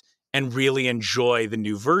mediums and really enjoy the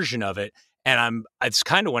new version of it. And it's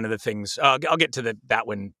kind of one of the things, I'll get to that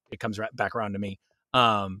when it comes back around to me.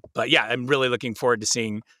 But yeah, I'm really looking forward to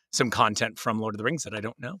seeing some content from Lord of the Rings that I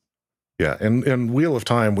don't know. Yeah, and Wheel of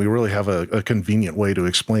Time, we really have a convenient way to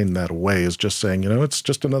explain that away, is just saying, it's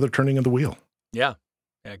just another turning of the wheel. Yeah,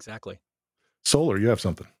 exactly. Solar, you have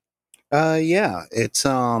something. Yeah, it's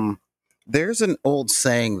there's an old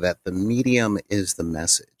saying that the medium is the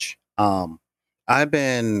message. I've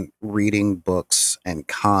been reading books and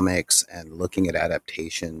comics and looking at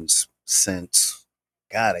adaptations since,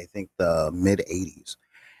 God, I think the mid 80s.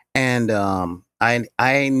 And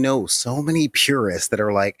I know so many purists that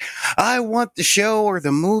are like, I want the show or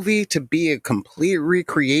the movie to be a complete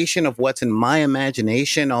recreation of what's in my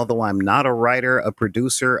imagination, although I'm not a writer, a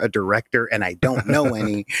producer, a director, and I don't know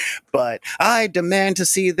any. But I demand to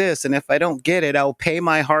see this, and if I don't get it, I'll pay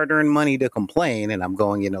my hard-earned money to complain. And I'm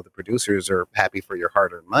going, the producers are happy for your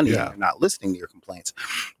hard-earned money, and they're not listening to your complaints.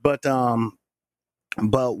 But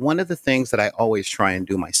one of the things that I always try and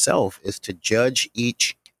do myself is to judge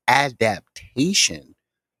each adaptation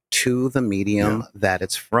to the medium that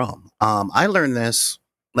it's from. I learned this,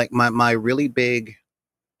 like my really big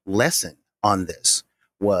lesson on this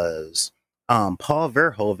was Paul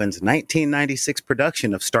Verhoeven's 1996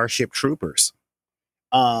 production of Starship Troopers.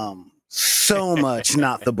 So much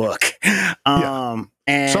not the book. And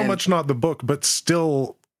so much not the book, but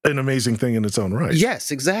still an amazing thing in its own right. Yes,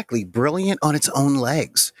 exactly. Brilliant on its own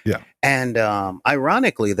legs. Yeah. And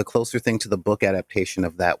ironically, the closer thing to the book adaptation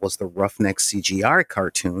of that was the Roughneck CGI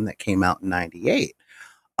cartoon that came out in 98.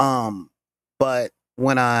 But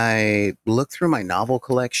when I looked through my novel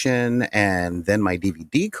collection and then my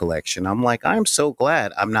DVD collection, I'm like, I'm so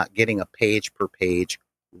glad I'm not getting a page per page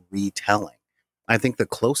retelling. I think the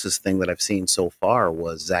closest thing that I've seen so far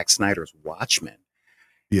was Zack Snyder's Watchmen.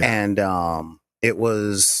 Yeah. And it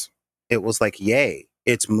was like, yay,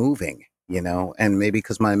 it's moving, and maybe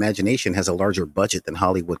because my imagination has a larger budget than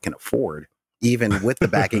Hollywood can afford, even with the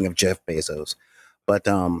backing of Jeff Bezos. But,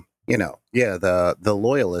 the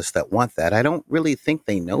loyalists that want that, I don't really think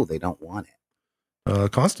they know they don't want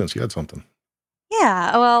it. Constance, you had something.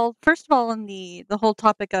 Yeah, well, first of all, on the whole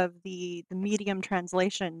topic of the medium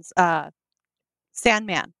translations,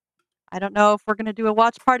 Sandman. I don't know if we're going to do a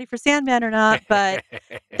watch party for Sandman or not, but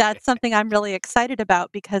that's something I'm really excited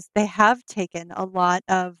about because they have taken a lot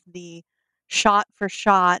of the shot for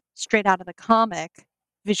shot, straight out of the comic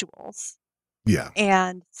visuals. Yeah.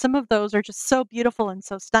 And some of those are just so beautiful and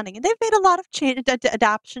so stunning. And they've made a lot of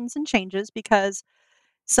adaptations and changes because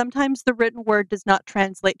sometimes the written word does not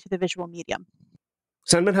translate to the visual medium.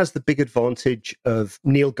 Sandman has the big advantage of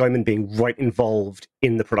Neil Gaiman being right involved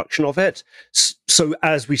in the production of it. So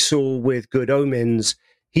as we saw with Good Omens,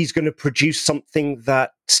 he's going to produce something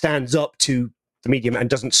that stands up to the medium and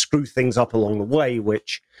doesn't screw things up along the way,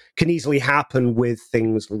 which can easily happen with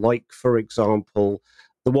things like, for example,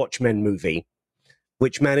 the Watchmen movie,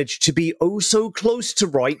 which managed to be oh so close to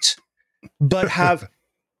right, but have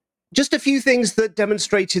just a few things that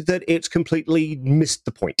demonstrated that it's completely missed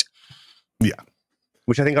the point. Yeah.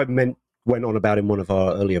 Which I think went on about in one of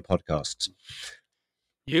our earlier podcasts.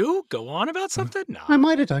 You go on about something? No. I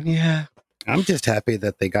might have done, yeah. I'm just happy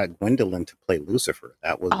that they got Gwendolyn to play Lucifer.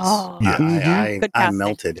 That was, I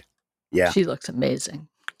melted. Yeah. She looks amazing.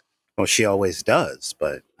 Well, she always does,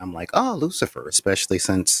 but I'm like, Lucifer, especially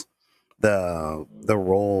since the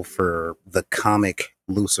role for the comic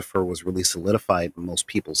Lucifer was really solidified in most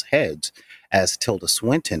people's heads as Tilda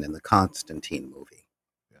Swinton in the Constantine movie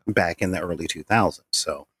back in the early 2000s.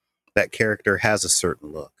 So that character has a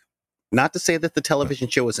certain look. Not to say that the television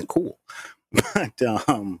show isn't cool, but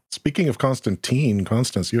Speaking of Constantine,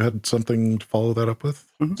 Constance, you had something to follow that up with?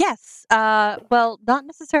 Yes. Well, not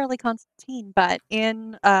necessarily Constantine, but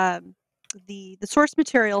in the source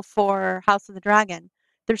material for House of the Dragon,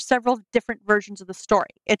 there's several different versions of the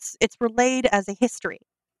story. It's relayed as a history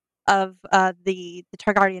of the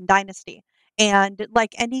Targaryen dynasty, and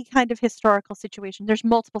like any kind of historical situation, there's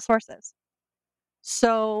multiple sources.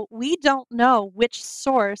 So we don't know which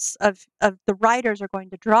source of the writers are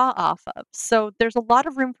going to draw off of. So there's a lot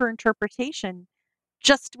of room for interpretation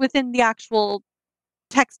just within the actual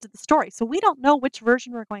text of the story. So we don't know which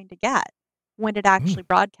version we're going to get when it actually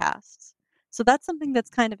broadcasts. So that's something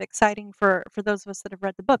that's kind of exciting for those of us that have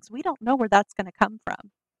read the books. We don't know where that's going to come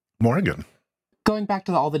from. Morgan. Going back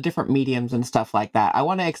to all the different mediums and stuff like that, I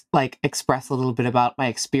want to express a little bit about my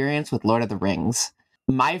experience with Lord of the Rings.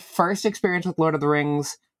 My first experience with Lord of the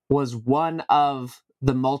Rings was one of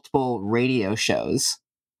the multiple radio shows.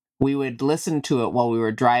 We would listen to it while we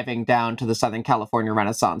were driving down to the Southern California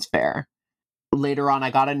Renaissance Fair. Later on,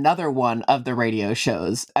 I got another one of the radio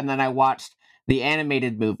shows, and then I watched the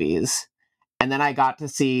animated movies, and then I got to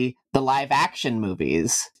see the live action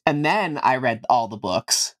movies, and then I read all the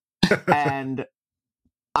books. And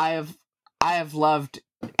I have loved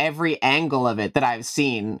every angle of it that I've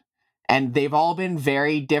seen, and they've all been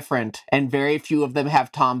very different, and very few of them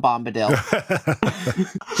have Tom Bombadil.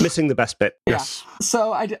 Missing the best bit. Yes. Yeah.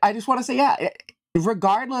 So I just want to say,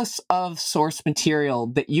 regardless of source material,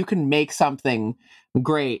 that you can make something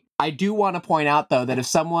great. I do want to point out, though, that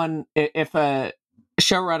if a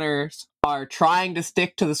showrunners are trying to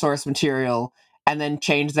stick to the source material and then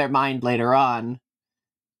change their mind later on,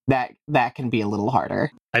 that can be a little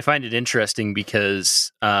harder. I find it interesting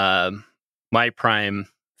because my prime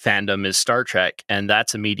fandom is Star Trek, and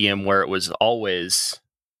that's a medium where it was always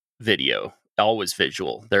video, always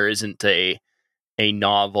visual. There isn't a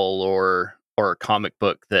novel or a comic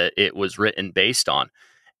book that it was written based on.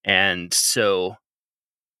 And so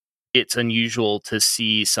it's unusual to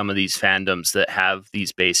see some of these fandoms that have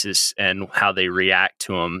these bases and how they react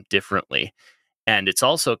to them differently. And it's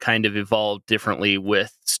also kind of evolved differently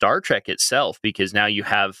with Star Trek itself, because now you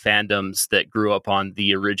have fandoms that grew up on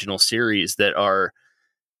the original series that are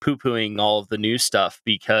poo-pooing all of the new stuff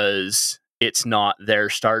because it's not their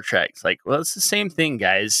Star Trek. It's like, well, it's the same thing,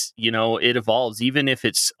 guys. You know, it evolves. Even if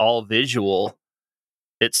it's all visual,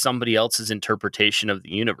 it's somebody else's interpretation of the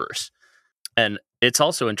universe. And it's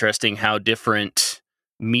also interesting how different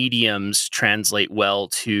mediums translate well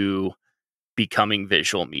to becoming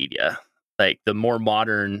visual media. Like the more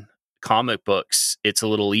modern comic books, it's a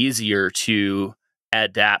little easier to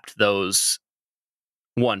adapt those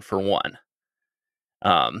one for one.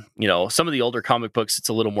 Some of the older comic books, it's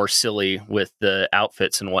a little more silly with the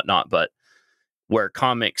outfits and whatnot, but where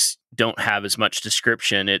comics don't have as much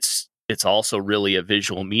description, it's also really a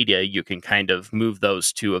visual media. You can kind of move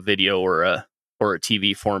those to a video or a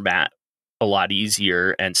TV format a lot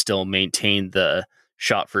easier and still maintain the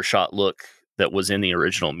shot for shot look that was in the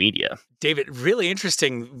original media. David, really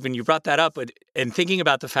interesting when you brought that up, and thinking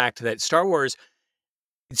about the fact that Star Wars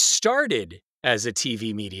started as a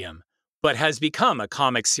TV medium, but has become a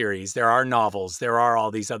comic series. There are novels, there are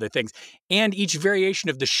all these other things. And each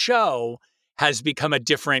variation of the show has become a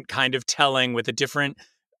different kind of telling with a different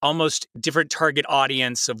target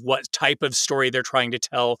audience of what type of story they're trying to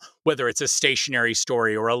tell, whether it's a stationary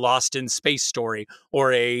story or a lost in space story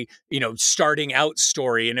or a, starting out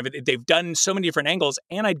story. And they've done so many different angles.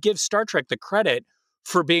 And I'd give Star Trek the credit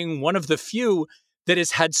for being one of the few that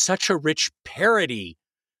has had such a rich parody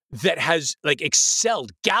that has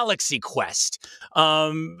excelled. Galaxy Quest,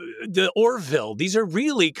 the Orville. These are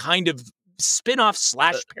really kind of spin-off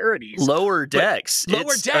 / parodies. Lower Decks.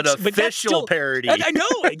 It's an official parody. I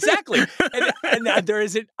know, exactly. and there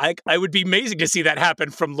isn't. I would be amazing to see that happen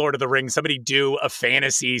from Lord of the Rings. Somebody do a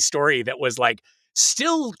fantasy story that was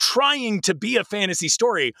still trying to be a fantasy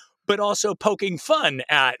story, but also poking fun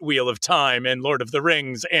at Wheel of Time and Lord of the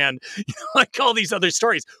Rings and all these other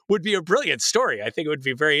stories would be a brilliant story. I think it would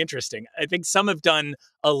be very interesting. I think some have done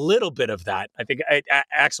a little bit of that. I think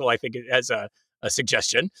Axel, has a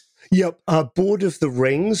suggestion. Yep, Board of the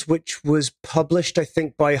Rings, which was published, I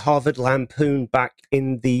think, by Harvard Lampoon back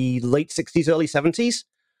in the late 60s, early 70s.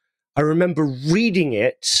 I remember reading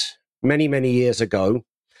it many, many years ago.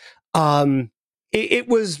 It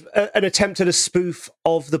was an attempt at a spoof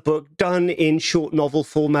of the book done in short novel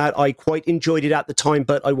format. I quite enjoyed it at the time,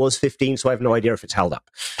 but I was 15, so I have no idea if it's held up.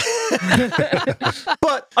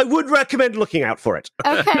 But I would recommend looking out for it.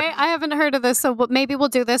 Okay, I haven't heard of this, so maybe we'll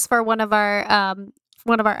do this for one of our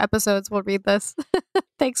episodes. We'll read this.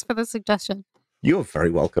 Thanks for the suggestion. You're very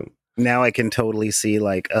welcome. Now I can totally see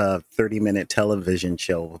like a 30-minute television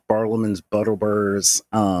show with Bartleman's Butterbur's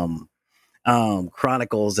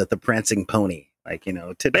Chronicles at the Prancing Pony. Like,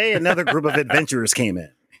 today another group of adventurers came in.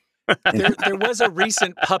 There was a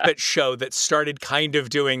recent puppet show that started kind of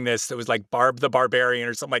doing this that was like Barb the Barbarian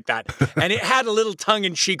or something like that. And it had a little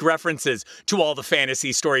tongue-in-cheek references to all the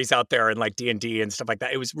fantasy stories out there and like D&D and stuff like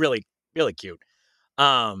that. It was really, really cute.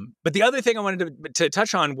 But the other thing I wanted to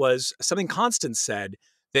touch on was something Constance said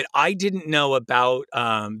that I didn't know about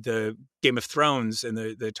the Game of Thrones and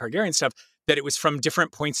the Targaryen stuff, that it was from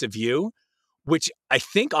different points of view, which I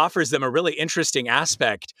think offers them a really interesting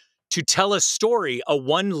aspect to tell a story, a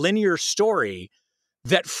one linear story,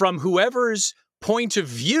 that from whoever's point of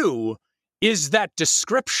view is that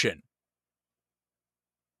description.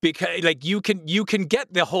 Because like you can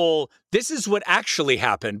get the whole, this is what actually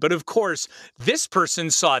happened, but of course this person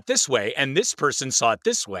saw it this way and this person saw it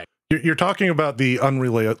this way. You're talking about the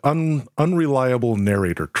unreliable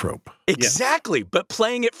narrator trope. Exactly, yeah. But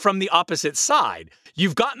playing it from the opposite side.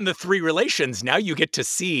 You've gotten the three relations, now you get to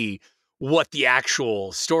see what the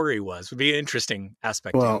actual story was. Would be an interesting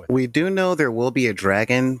aspect. Well, we do know there will be a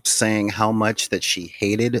dragon saying how much that she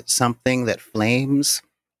hated something, that flames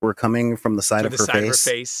were coming from the side, of her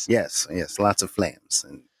face. Yes, lots of flames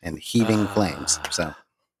and heaving flames. So,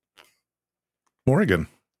 Morrigan.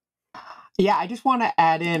 Yeah, I just want to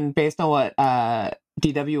add in, based on what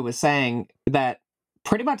DW was saying, that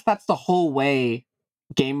pretty much that's the whole way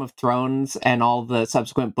Game of Thrones and all the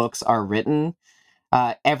subsequent books are written.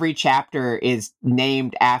 Every chapter is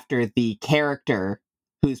named after the character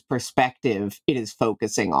whose perspective it is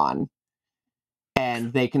focusing on.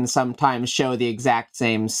 And they can sometimes show the exact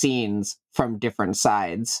same scenes from different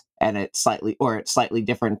sides and at slightly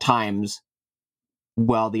different times,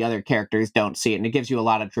 while the other characters don't see it. And it gives you a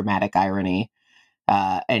lot of dramatic irony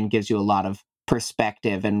and gives you a lot of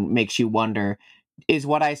perspective and makes you wonder, is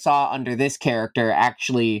what I saw under this character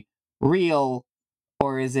actually real,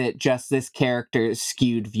 or is it just this character's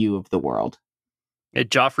skewed view of the world?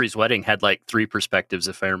 Joffrey's wedding had like 3 perspectives,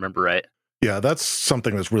 if I remember right. Yeah, that's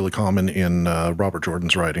something that's really common in Robert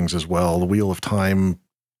Jordan's writings as well. The Wheel of Time,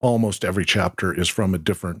 almost every chapter is from a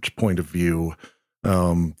different point of view.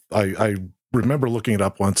 I remember looking it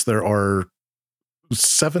up once. There are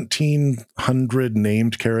 1,700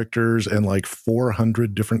 named characters and like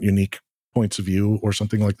 400 different unique points of view or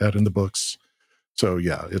something like that in the books. So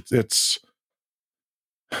yeah, it's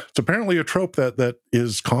apparently a trope that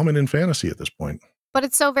is common in fantasy at this point. But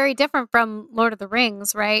it's so very different from Lord of the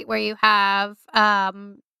Rings, right? Where you have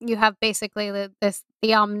basically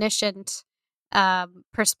the omniscient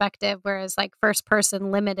perspective, whereas like first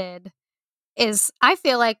person limited is, I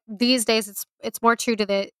feel like these days it's more true to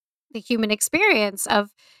the human experience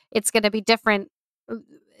of, it's going to be different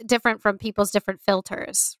from people's different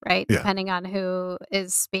filters, right? Yeah. Depending on who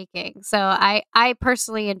is speaking. So I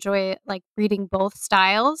personally enjoy like reading both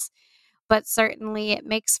styles. But certainly it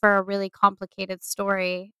makes for a really complicated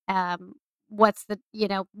story. What's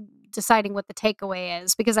deciding what the takeaway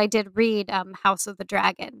is, because I did read House of the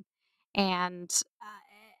Dragon, and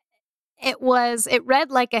it read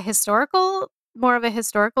like more of a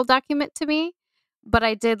historical document to me, but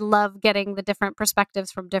I did love getting the different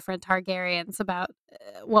perspectives from different Targaryens about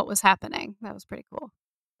what was happening. That was pretty cool.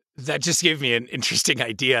 That just gave me an interesting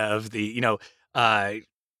idea of the,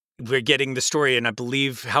 we're getting the story, and I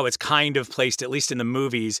believe how it's kind of placed, at least in the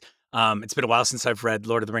movies. It's been a while since I've read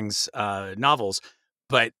Lord of the Rings novels,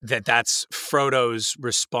 but that's Frodo's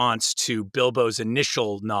response to Bilbo's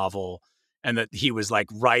initial novel, and that he was like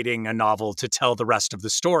writing a novel to tell the rest of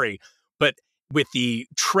the story. But with the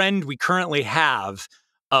trend we currently have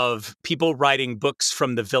of people writing books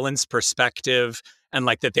from the villain's perspective and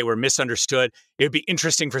like that they were misunderstood, it would be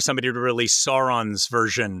interesting for somebody to release Sauron's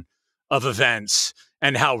version of events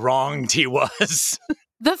and how wronged he was.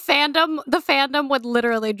 The fandom would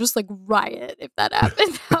literally just like riot if that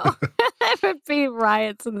happened. There would be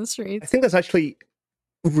riots in the streets. I think there's actually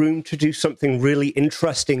room to do something really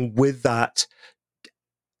interesting with that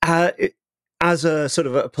as a sort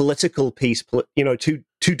of a political piece, to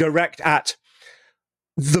direct at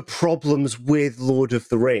the problems with Lord of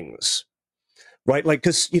the Rings. Right, like,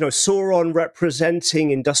 because Sauron representing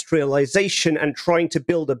industrialization and trying to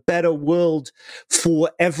build a better world for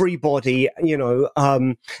everybody,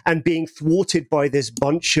 and being thwarted by this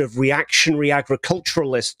bunch of reactionary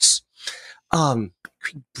agriculturalists.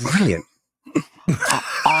 Brilliant.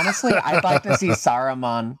 Honestly, I'd like to see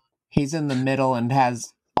Saruman. He's in the middle and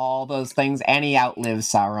has all those things, and he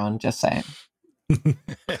outlives Sauron. Just saying.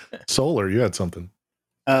 Solar, you had something.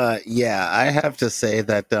 Yeah, I have to say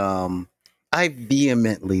that I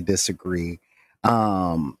vehemently disagree.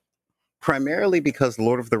 Primarily because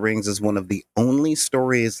Lord of the Rings is one of the only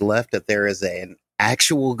stories left that there is an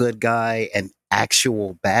actual good guy and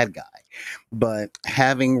actual bad guy. But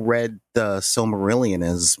having read the Silmarillion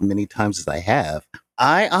as many times as I have,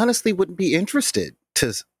 I honestly wouldn't be interested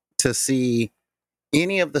to see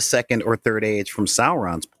any of the second or third age from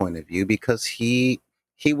Sauron's point of view, because he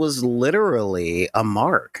was literally a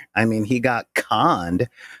mark. I mean, he got conned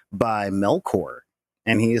by Melkor.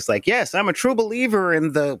 And he's like, yes, I'm a true believer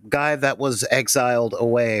in the guy that was exiled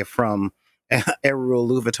away from Eru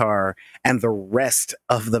Ilúvatar and the rest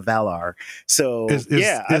of the Valar. So,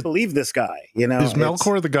 I believe this guy. You know, is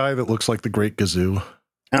Melkor the guy that looks like the Great Gazoo?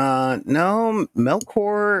 No,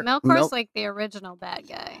 Melkor. Melkor's like the original bad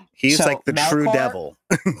guy. He's So like the true Melkor- devil.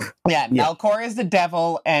 Yeah, Melkor is the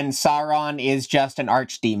devil, and Sauron is just an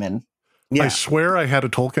archdemon. Yeah, I swear I had a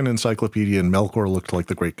Tolkien encyclopedia and Melkor looked like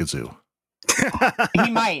the Great Gazoo.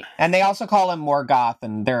 He might, and they also call him Morgoth,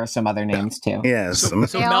 and there are some other names too. yes. So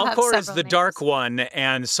They all have Melkor is several the dark names. one,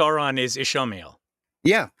 and Sauron is Ishamael.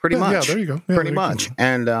 Yeah, pretty much. Yeah, there you go. Yeah, Pretty there you go. much.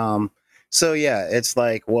 And so yeah, it's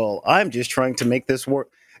like, well, I'm just trying to make this work.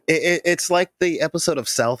 It's like the episode of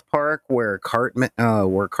South Park where Cartman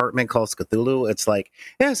calls Cthulhu. It's like,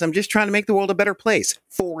 yes, I'm just trying to make the world a better place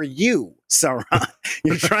for you, Sauron.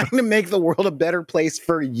 You're trying to make the world a better place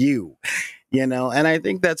for you, you know. And I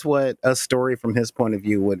think that's what a story from his point of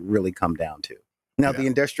view would really come down to. Now, the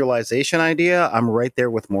industrialization idea, I'm right there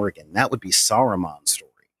with Morgan. That would be Saruman's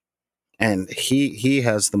story, and he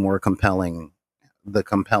has the more compelling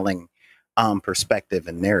perspective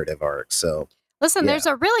and narrative arc. So. Listen, Yeah. there's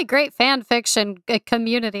a really great fan fiction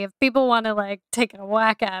community if people want to like take a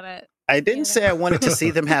whack at it. I didn't say I wanted to see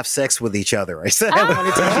them have sex with each other. I said I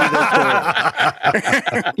wanted to see this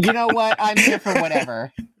story. You know what? I'm here for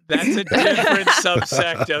whatever. That's a different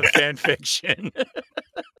subsect of fan fiction.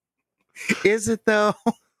 Is it though?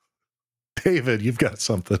 David, you've got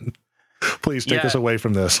something. Please take Yeah. us away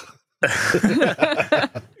from this.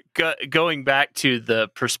 Going back to the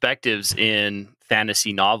perspectives in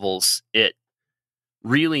fantasy novels, it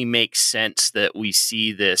really makes sense that we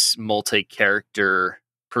see this multi-character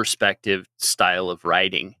perspective style of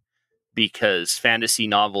writing, because fantasy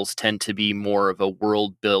novels tend to be more of a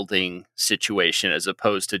world building situation as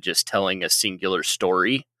opposed to just telling a singular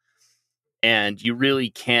story. And you really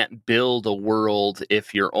can't build a world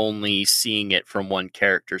if you're only seeing it from one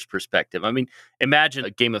character's perspective. I mean, imagine a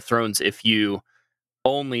Game of Thrones if you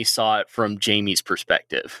only saw it from Jaime's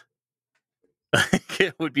perspective.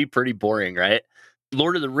 It would be pretty boring, right?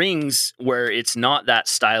 Lord of the Rings, where it's not that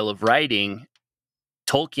style of writing,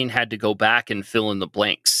 Tolkien had to go back and fill in the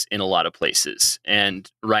blanks in a lot of places and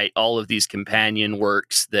write all of these companion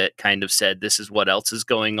works that kind of said this is what else is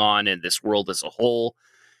going on in this world as a whole.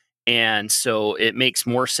 And so it makes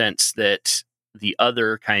more sense that the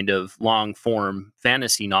other kind of long form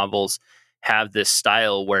fantasy novels have this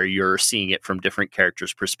style where you're seeing it from different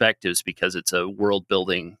characters' perspectives, because it's a world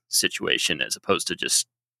building situation as opposed to just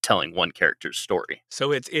telling one character's story.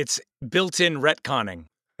 So it's built-in retconning.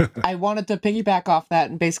 I wanted to piggyback off that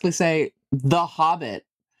and basically say The Hobbit,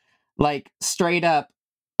 like straight up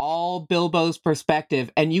all Bilbo's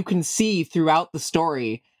perspective, and you can see throughout the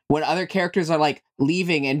story when other characters are like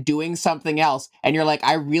leaving and doing something else, and you're like,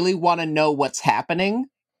 I really want to know what's happening,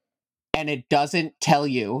 and it doesn't tell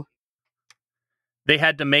you. They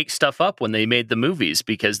had to make stuff up when they made the movies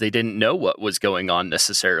because they didn't know what was going on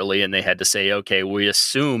necessarily, and they had to say, okay, we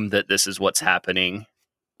assume that this is what's happening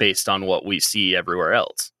based on what we see everywhere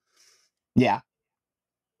else. Yeah.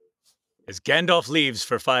 As Gandalf leaves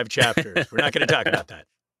for 5 chapters. We're not going to talk about that.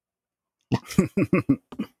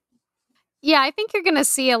 Yeah, I think you're going to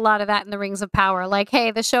see a lot of that in the Rings of Power. Like, hey,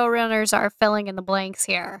 the showrunners are filling in the blanks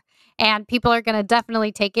here. And people are going to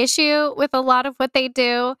definitely take issue with a lot of what they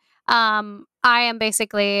do. I am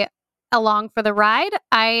basically along for the ride.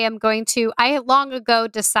 I long ago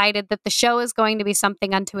decided that the show is going to be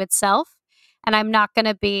something unto itself. And I'm not going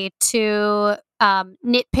to be too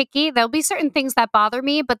nitpicky. There'll be certain things that bother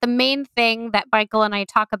me. But the main thing that Michael and I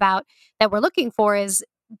talk about that we're looking for is,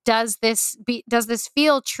 does this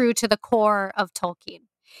feel true to the core of Tolkien?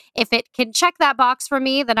 If it can check that box for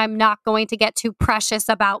me, then I'm not going to get too precious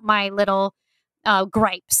about my little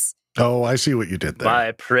gripes. Oh, I see what you did there.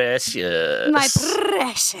 My precious. My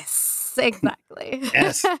precious. Exactly.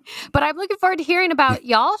 Yes. But I'm looking forward to hearing about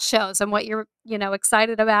y'all's shows and what you're,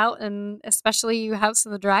 excited about, and especially you House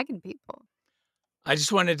of the Dragon people. I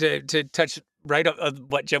just wanted to touch right up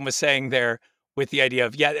what Jen was saying there with the idea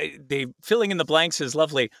of, they filling in the blanks is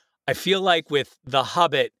lovely. I feel like with the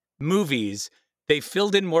Hobbit movies, they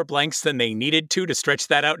filled in more blanks than they needed to stretch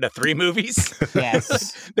that out into 3 movies.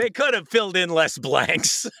 Yes. They could have filled in less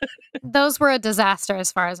blanks. Those were a disaster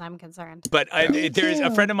as far as I'm concerned. But there's a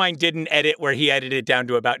friend of mine did an edit where he edited it down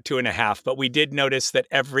to about 2.5. But we did notice that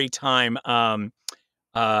every time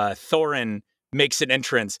Thorin makes an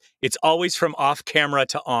entrance, it's always from off camera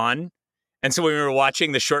to on. And so when we were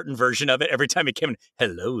watching the shortened version of it, every time he came in,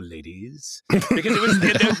 hello, ladies. Because it was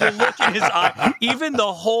the look in his eye. Even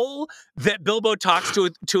the hole that Bilbo talks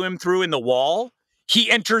to him through in the wall, he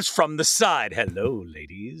enters from the side. Hello,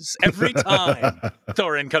 ladies. Every time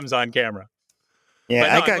Thorin comes on camera. Yeah, But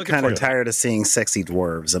no, I I'm got looking kind forward of to it. tired of seeing sexy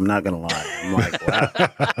dwarves. I'm not going to lie. I'm like,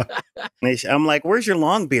 wow. I'm like, where's your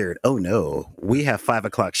long beard? Oh, no. We have 5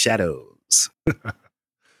 o'clock shadows.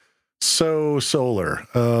 So Solar.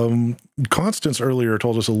 Constance earlier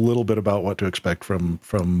told us a little bit about what to expect from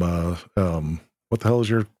what the hell is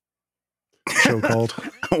your show called?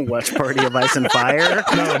 Watch Party of Ice and Fire?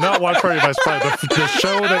 No, not Watch Party of Ice and Fire. The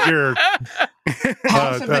show that you're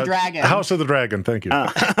House of the Dragon. House of the Dragon. Thank you.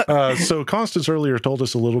 So Constance earlier told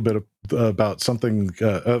us a little bit about something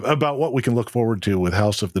about what we can look forward to with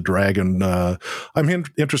House of the Dragon. I'm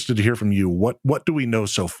interested to hear from you. What do we know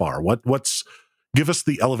so far? What's give us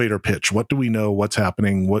the elevator pitch. What do we know? What's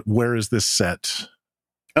happening? Where is this set?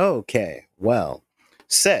 Okay, well,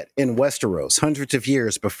 set in Westeros, hundreds of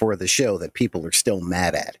years before the show that people are still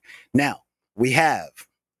mad at. Now, we have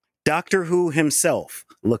Doctor Who himself,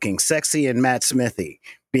 looking sexy in Matt Smithy,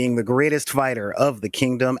 being the greatest fighter of the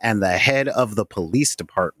kingdom and the head of the police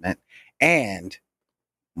department, and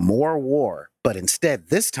more war. But instead,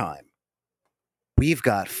 this time, we've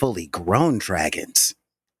got fully grown dragons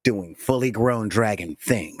doing fully grown dragon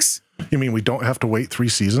things. You mean we don't have to wait 3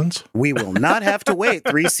 seasons? We will not have to wait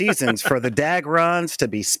 3 seasons for the Dagrons to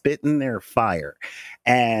be spitting their fire.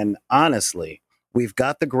 And honestly, we've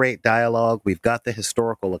got the great dialogue. We've got the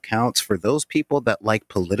historical accounts. For those people that like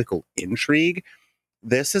political intrigue,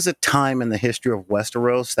 this is a time in the history of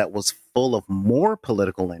Westeros that was full of more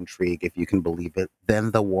political intrigue, if you can believe it, than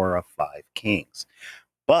the War of 5 Kings.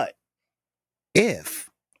 But if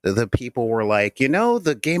the people were like,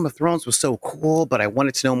 the Game of Thrones was so cool, but I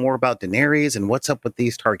wanted to know more about Daenerys and what's up with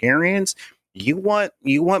these Targaryens. You want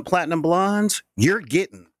platinum blondes? You're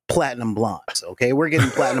getting platinum blondes. Okay, we're getting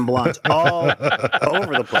platinum blondes all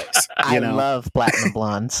over the place. I love platinum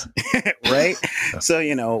blondes. Right?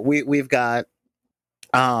 So we've got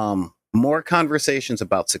more conversations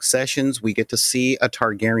about successions. We get to see a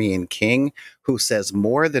Targaryen king who says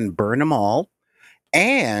more than burn them all,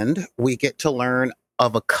 and we get to learn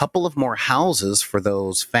of a couple of more houses for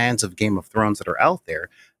those fans of Game of Thrones that are out there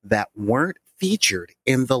that weren't featured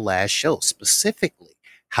in the last show, specifically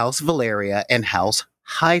House Valeria and House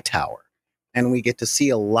Hightower. And we get to see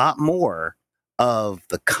a lot more of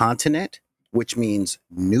the continent, which means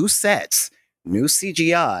new sets, new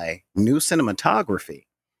CGI, new cinematography.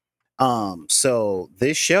 So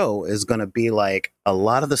this show is going to be like a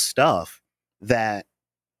lot of the stuff that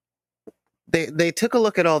they took a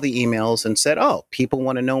look at all the emails and said, oh, people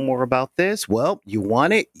want to know more about this. Well, you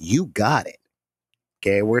want it, you got it.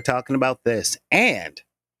 Okay, we're talking about this. And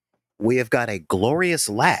we have got a glorious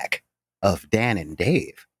lack of Dan and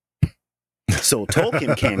Dave. So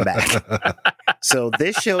Tolkien came back. So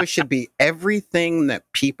this show should be everything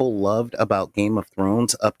that people loved about Game of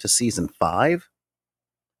Thrones up to season 5,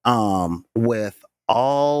 with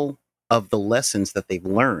all of the lessons that they've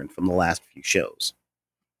learned from the last few shows.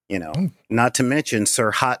 Not to mention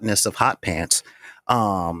Sir Hotness of Hot Pants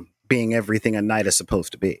being everything a knight is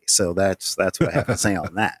supposed to be. So that's what I have to say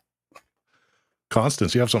on that.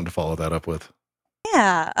 Constance, you have something to follow that up with.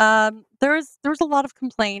 Yeah, there was a lot of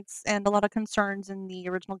complaints and a lot of concerns in the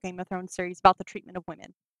original Game of Thrones series about the treatment of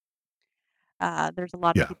women. There's a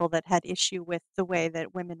lot Yeah. of people that had issue with the way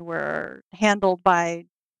that women were handled by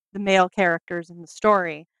the male characters in the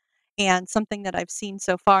story. And something that I've seen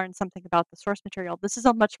so far and something about the source material, this is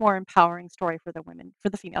a much more empowering story for the women, for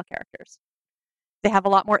the female characters. They have a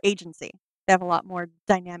lot more agency. They have a lot more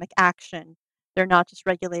dynamic action. They're not just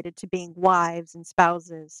regulated to being wives and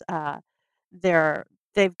spouses.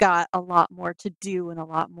 They've got a lot more to do and a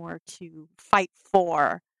lot more to fight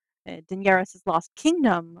for. Daenerys' Lost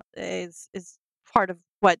Kingdom is part of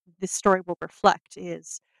what this story will reflect,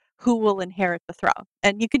 is who will inherit the throne.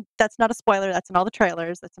 And that's not a spoiler, that's in all the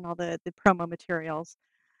trailers, that's in all the promo materials.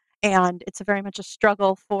 And it's very much a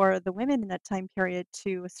struggle for the women in that time period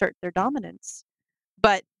to assert their dominance.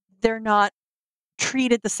 But they're not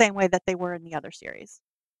treated the same way that they were in the other series.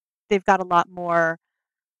 They've got a lot more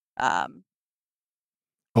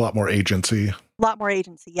A lot more agency. A lot more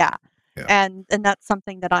agency, yeah. And that's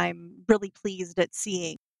something that I'm really pleased at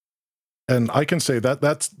seeing. And I can say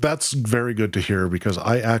that's very good to hear, because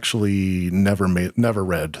I actually never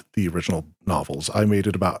read the original novels. I made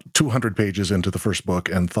it about 200 pages into the first book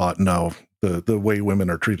and thought, no, the way women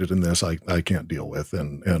are treated in this, I can't deal with,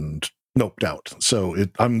 and noped out. So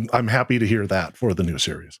I'm happy to hear that for the new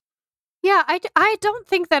series. Yeah, I don't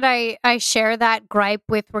think that I share that gripe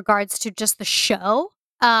with regards to just the show,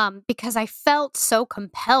 because I felt so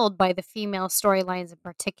compelled by the female storylines in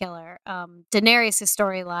particular. Daenerys'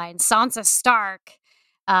 storyline, Sansa Stark,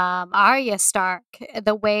 Arya Stark,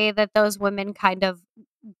 the way that those women kind of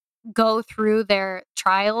go through their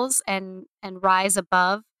trials and rise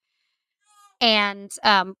above and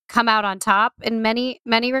come out on top in many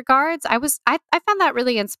regards. I found that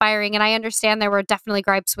really inspiring, and I understand there were definitely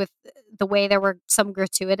gripes with the way there were some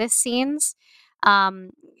gratuitous scenes,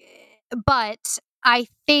 but I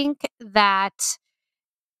think that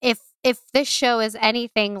if this show is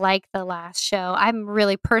anything like the last show, I'm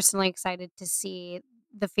really personally excited to see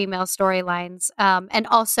the female storylines, and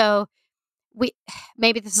also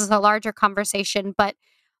maybe this is a larger conversation, but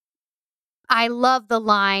I love the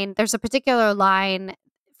line. There's a particular line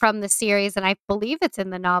from the series, and I believe it's in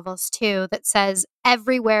the novels too, that says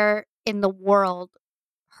everywhere in the world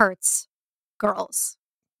hurts girls,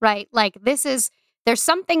 right? Like there's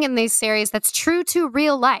something in these series that's true to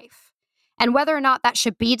real life. And whether or not that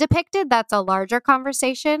should be depicted, that's a larger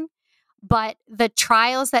conversation. But the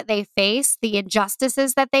trials that they face, the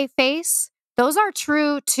injustices that they face, those are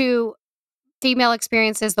true to female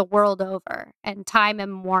experiences the world over and time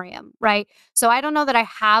immemorial, right? So I don't know that I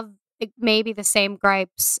have maybe the same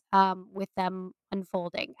gripes with them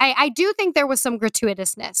unfolding. I do think there was some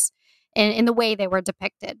gratuitousness in the way they were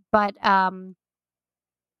depicted, but I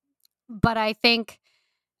think,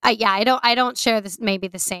 I don't share this maybe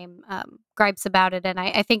the same gripes about it, and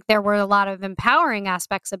I think there were a lot of empowering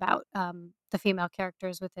aspects about the female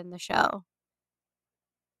characters within the show.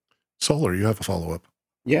 Solar, you have a follow-up.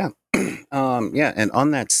 Yeah. And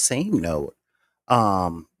on that same note,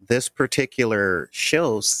 this particular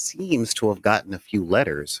show seems to have gotten a few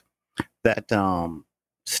letters that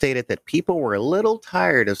stated that people were a little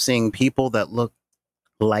tired of seeing people that look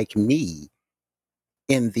like me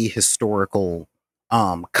in the historical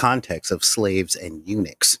context of slaves and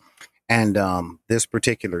eunuchs. And this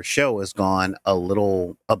particular show has gone a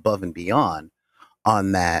little above and beyond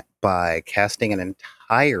on that by casting an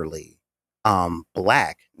entirely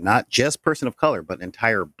black, not just person of color, but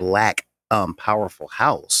entire black powerful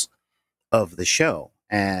house of the show.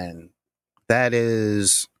 And that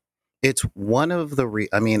is, it's one of the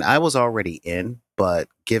I was already in, but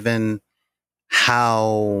given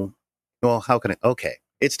how can okay,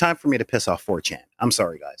 it's time for me to piss off 4chan. I'm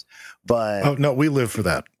sorry, guys, but oh no, we live for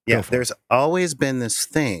that. Yeah, there's always been this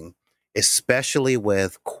thing, especially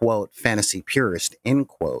with quote fantasy purist in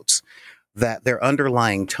quotes, that their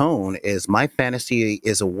underlying tone is my fantasy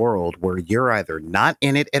is a world where you're either not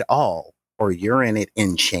in it at all or you're in it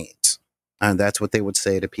in chains. And that's what they would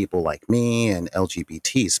say to people like me and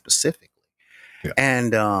LGBT specifically. Yeah.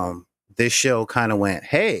 And this show kind of went,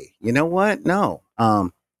 hey, you know what? No.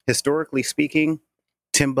 Historically speaking,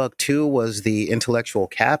 Timbuktu was the intellectual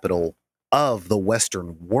capital of the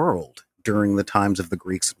Western world during the times of the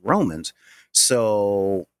Greeks and Romans.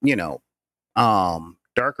 So,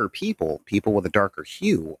 darker people with a darker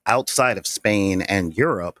hue outside of Spain and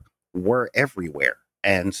Europe were everywhere.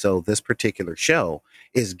 And so this particular show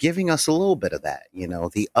is giving us a little bit of that.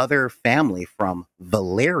 The other family from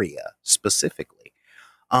Valeria specifically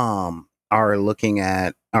are looking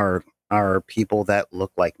at are people that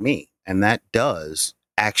look like me. And that does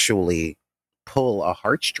actually pull a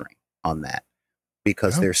heartstring on that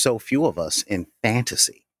because there's so few of us in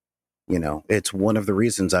fantasy. It's one of the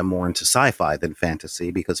reasons I'm more into sci-fi than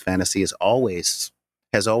fantasy, because fantasy has always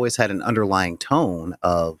had an underlying tone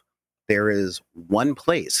of there is one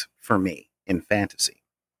place for me in fantasy.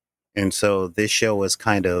 And so this show is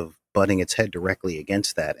kind of butting its head directly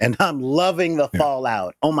against that. And I'm loving the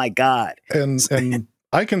fallout. Oh my God. And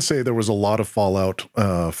I can say there was a lot of fallout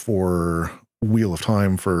for Wheel of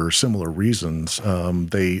Time for similar reasons.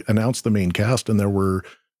 They announced the main cast and there were,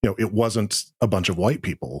 it wasn't a bunch of white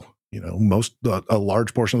people. A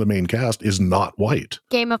large portion of the main cast is not white.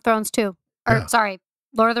 Game of Thrones too. Sorry,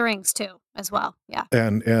 Lord of the Rings too, as well. Yeah.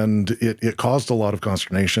 And it caused a lot of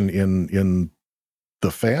consternation in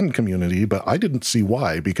the fan community, but I didn't see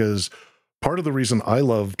why, because part of the reason I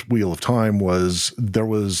loved Wheel of Time was there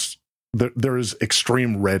is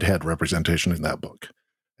extreme redhead representation in that book.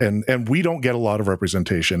 And we don't get a lot of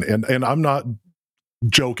representation. And I'm not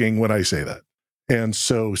joking when I say that. And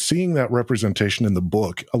so seeing that representation in the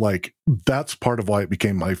book, like, that's part of why it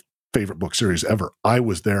became my favorite book series ever. I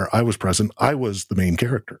was there. I was present. I was the main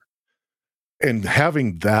character. And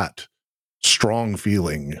having that strong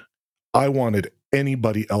feeling, I wanted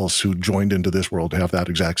anybody else who joined into this world to have that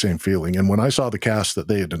exact same feeling. And when I saw the cast that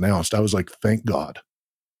they had announced, I was like, thank God.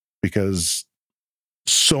 Because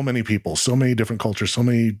so many people, so many different cultures, so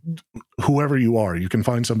many, whoever you are, you can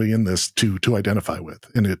find somebody in this to identify with.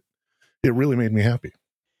 And it really made me happy.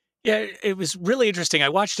 Yeah, it was really interesting. I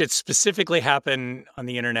watched it specifically happen on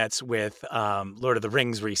the internets with Lord of the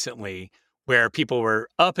Rings recently, where people were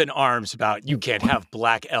up in arms about you can't have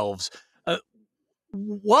black elves.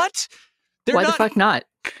 What? Why the fuck not?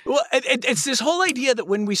 Well, it's this whole idea that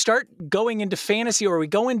when we start going into fantasy, or we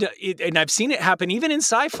go into it, and I've seen it happen even in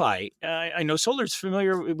sci-fi. I know Solar's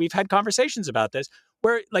familiar. We've had conversations about this,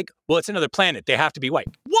 where like, well, it's another planet. They have to be white.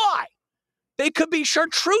 Why? They could be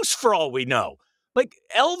chartreuse for all we know. Like,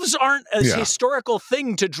 elves aren't a historical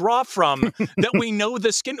thing to draw from that we know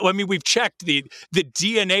the skin. I mean, we've checked the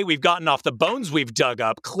DNA we've gotten off the bones we've dug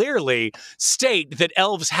up clearly state that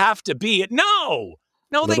elves have to be it. No,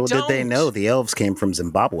 they don't. Little did they know the elves came from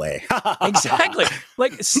Zimbabwe. Exactly.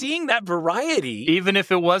 Like, seeing that variety. Even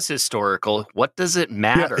if it was historical, what does it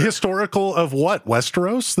matter? Yeah, historical of what?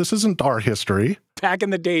 Westeros? This isn't our history. Back in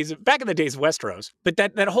the days of Westeros. But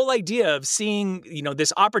that whole idea of seeing,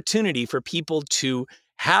 this opportunity for people to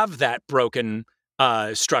have that broken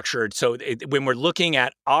structure. So when we're looking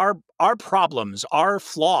at our problems, our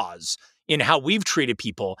flaws in how we've treated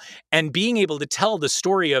people, and being able to tell the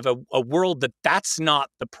story of a world that's not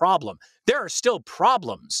the problem. There are still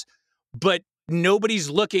problems, but nobody's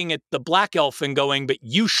looking at the black elf and going, but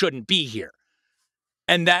you shouldn't be here.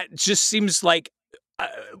 And that just seems like,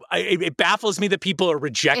 it baffles me that people are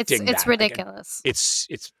rejecting that. It's ridiculous. It's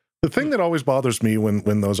the thing that always bothers me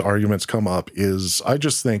when those arguments come up is I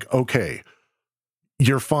just think, okay,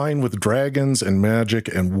 you're fine with dragons and magic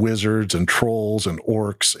and wizards and trolls and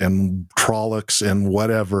orcs and Trollocs and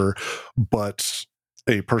whatever, but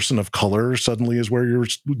a person of color suddenly is where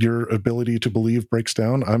your ability to believe breaks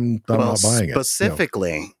down. I'm not buying it.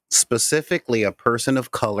 Specifically, a person of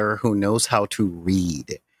color who knows how to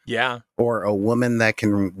read. Yeah. Or a woman that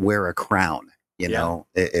can wear a crown.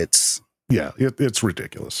 It's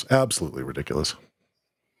ridiculous. Absolutely ridiculous.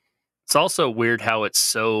 It's also weird how it's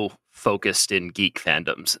so focused in geek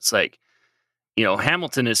fandoms. It's like,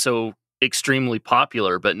 Hamilton is so extremely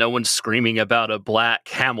popular, but no one's screaming about a black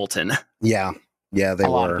Hamilton. Yeah, a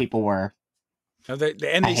lot of people were. And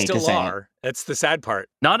they still are. That's the sad part.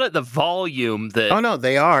 Not at the volume that... Oh, no,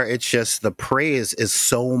 they are. It's just the praise is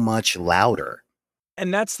so much louder.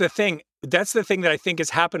 And that's the thing. That's the thing that I think has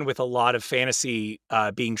happened with a lot of fantasy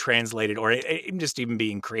being translated, or just even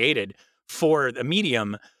being created for the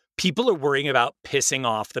medium. People are worrying about pissing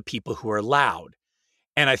off the people who are loud.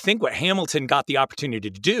 And I think what Hamilton got the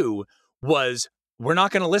opportunity to do was, we're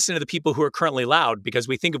not going to listen to the people who are currently loud, because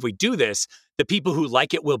we think if we do this, the people who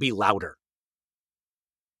like it will be louder.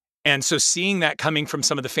 And so seeing that coming from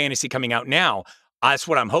some of the fantasy coming out now, that's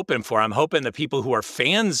what I'm hoping for. I'm hoping the people who are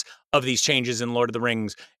fans of these changes in Lord of the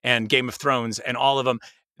Rings and Game of Thrones and all of them,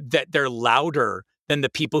 that they're louder than the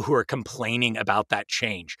people who are complaining about that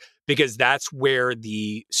change. Because that's where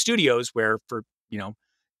the studios, where for,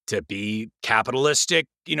 to be capitalistic,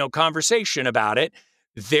 conversation about it,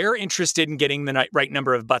 they're interested in getting the right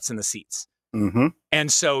number of butts in the seats. Mm-hmm.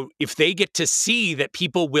 And so if they get to see that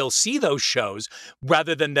people will see those shows,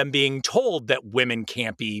 rather than them being told that women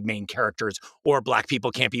can't be main characters or black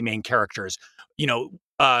people can't be main characters,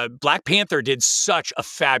 Black Panther did such a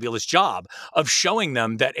fabulous job of showing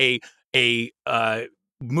them that a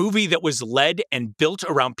movie that was led and built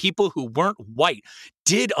around people who weren't white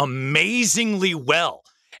did amazingly well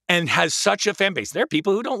and has such a fan base. There are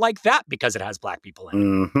people who don't like that because it has black people in it.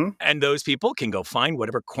 Mm-hmm. And those people can go find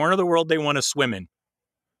whatever corner of the world they want to swim in.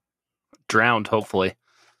 Drowned, hopefully.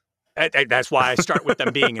 That's why I start with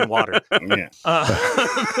them being in water. Yeah.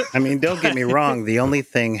 I mean, don't get me wrong. The only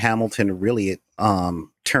thing Hamilton really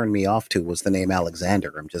turned me off to was the name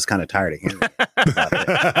Alexander. I'm just kind of tired of hearing it.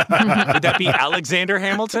 Would that be Alexander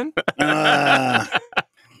Hamilton?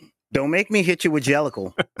 Don't make me hit you with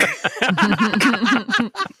Jellicle.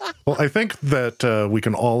 Well, I think that we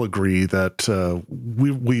can all agree that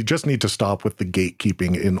we just need to stop with the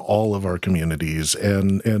gatekeeping in all of our communities,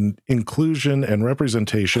 and inclusion and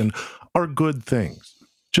representation are good things.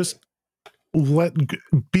 Just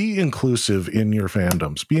be inclusive in your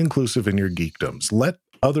fandoms, be inclusive in your geekdoms. Let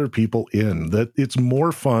other people in. That it's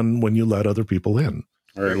more fun when you let other people in.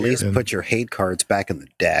 Or at least put your hate cards back in the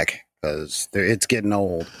deck, because it's getting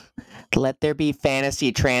old. Let there be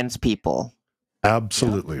fantasy trans people.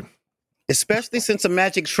 Absolutely. Especially since a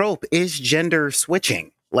magic trope is gender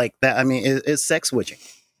switching. Like that, I mean, it's sex switching.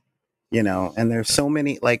 And there's so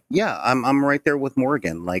many, like, yeah, I'm right there with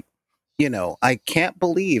Morgan. Like, I can't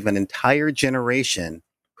believe an entire generation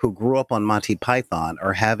who grew up on Monty Python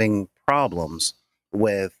are having problems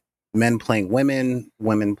with men playing women,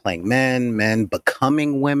 women playing men, men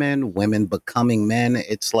becoming women becoming men.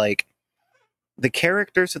 It's like the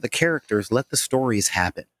characters are the characters. Let the stories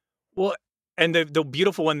happen. Well, and the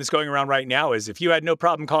beautiful one that's going around right now is if you had no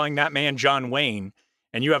problem calling that man John Wayne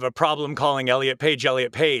and you have a problem calling Elliot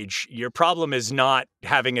Page, your problem is not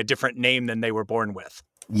having a different name than they were born with.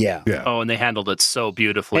 Yeah. Oh, and they handled it so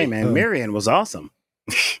beautifully. Hey, man, Marion was awesome.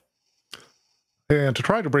 And to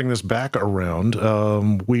try to bring this back around,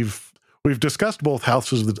 we've discussed both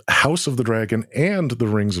House of the Dragon and the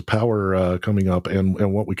Rings of Power coming up,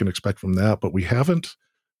 and what we can expect from that. But we haven't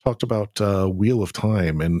talked about Wheel of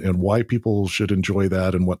Time and why people should enjoy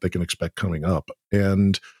that and what they can expect coming up.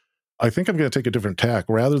 And I think I'm going to take a different tack.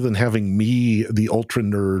 Rather than having me, the ultra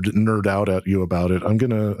nerd out at you about it, I'm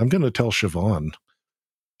gonna tell Siobhan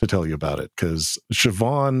to tell you about it, because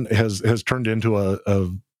Siobhan has turned into a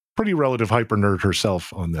pretty relative hyper nerd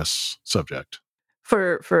herself on this subject.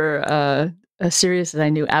 For a series that I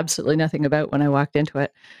knew absolutely nothing about when I walked into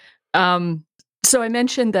it. So I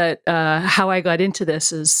mentioned that how I got into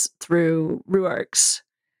this is through Ruark's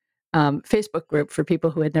Facebook group for people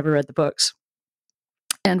who had never read the books.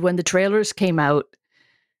 And when the trailers came out,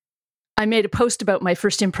 I made a post about my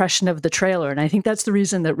first impression of the trailer. And I think that's the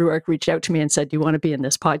reason that Ruark reached out to me and said, "Do you want to be in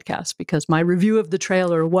this podcast?" Because my review of the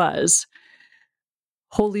trailer was,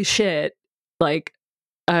 holy shit, like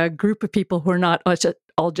a group of people who are not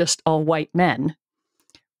all white men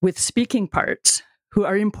with speaking parts who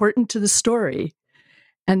are important to the story,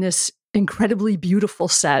 and this incredibly beautiful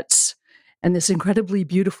sets and this incredibly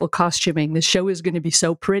beautiful costuming. The show is going to be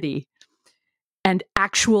so pretty. And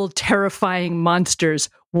actual terrifying monsters.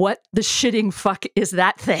 What the shitting fuck is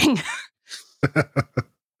that thing?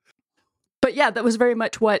 But yeah, that was very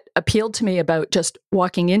much what appealed to me about just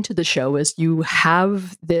walking into the show, is you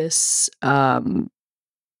have this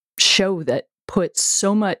show that puts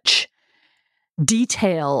so much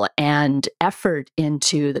detail and effort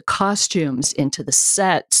into the costumes, into the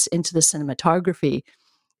sets, into the cinematography.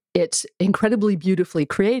 It's incredibly beautifully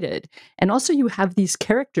created. And also you have these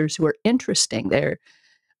characters who are interesting. They're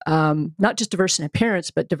not just diverse in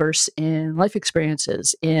appearance, but diverse in life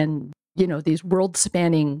experiences, in, these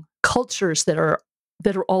world-spanning cultures that are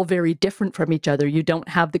all very different from each other. You don't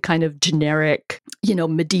have the kind of generic,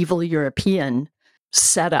 medieval European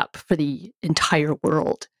setup for the entire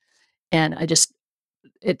world. And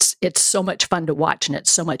it's so much fun to watch, and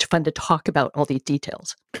it's so much fun to talk about all these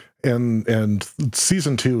details. And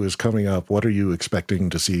season 2 is coming up. What are you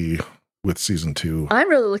expecting to see with season 2? I'm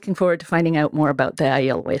really looking forward to finding out more about the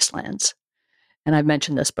Aiel Wastelands. And I've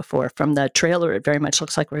mentioned this before. From the trailer, it very much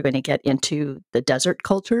looks like we're going to get into the desert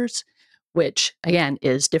cultures, which, again,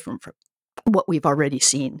 is different from what we've already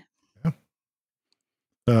seen.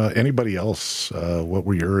 Yeah. Anybody else? What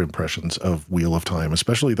were your impressions of Wheel of Time?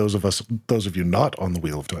 Especially those of you not on the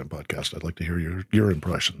Wheel of Time podcast. I'd like to hear your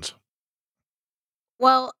impressions.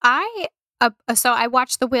 Well, I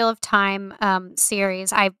watched the Wheel of Time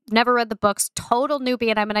series. I've never read the books. Total newbie,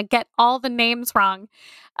 and I'm going to get all the names wrong.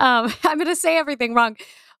 I'm going to say everything wrong.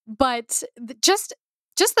 But just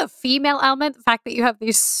the female element, the fact that you have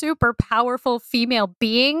these super powerful female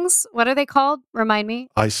beings. What are they called? Remind me.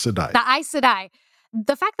 Aes Sedai. The Aes Sedai.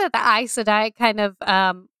 The fact that the Aes Sedai kind of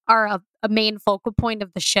are a main focal point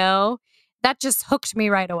of the show, that just hooked me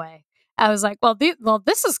right away. I was like, well,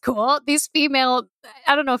 this is cool. These female,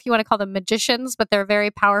 I don't know if you want to call them magicians, but they're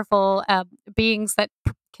very powerful beings that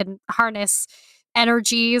can harness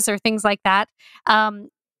energies or things like that.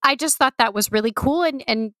 I just thought that was really cool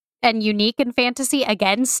and unique in fantasy.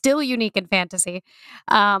 Again, still unique in fantasy.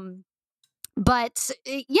 But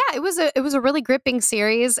yeah, it was a really gripping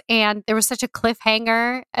series, and there was such a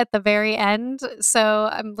cliffhanger at the very end. So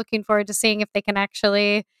I'm looking forward to seeing if they can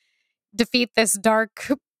actually defeat this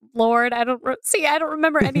dark lord. I don't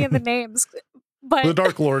remember any of the names, but the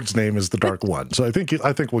Dark Lord's name is the Dark One. So I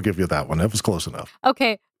think we'll give you that one. That was close enough.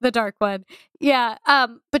 Okay, the Dark One. Yeah.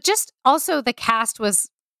 But just also the cast was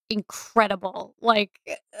incredible. Like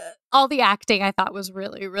all the acting I thought was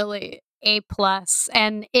really, really A+.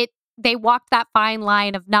 And they walked that fine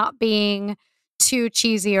line of not being too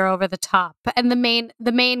cheesy or over the top. And the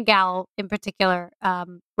main gal in particular,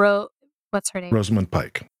 what's her name? Rosamund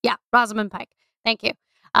Pike. Yeah, Rosamund Pike. Thank you.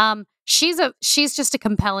 She's just a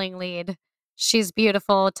compelling lead. She's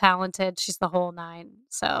beautiful, talented. She's the whole nine.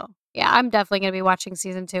 So Yeah, I'm definitely going to be watching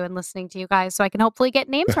season 2 and listening to you guys so I can hopefully get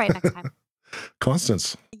names right next time.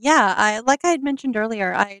 Constance. Yeah, like I had mentioned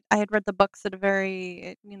earlier, I had read the books at a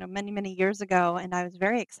very, many years ago, and I was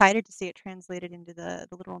very excited to see it translated into the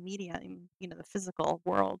literal medium, the physical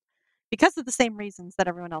world, because of the same reasons that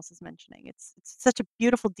everyone else is mentioning. It's such a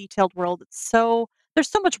beautiful, detailed world. There's so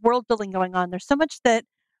much world building going on. There's so much that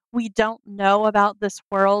we don't know about this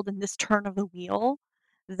world and this turn of the wheel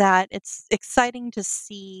that it's exciting to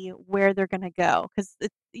see where they're going to go. Because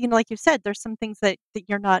like you said, there's some things that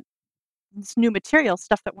you're not this new material,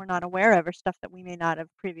 stuff that we're not aware of or stuff that we may not have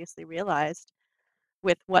previously realized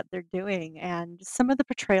with what they're doing. And some of the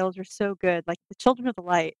portrayals are so good. Like the Children of the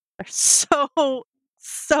Light are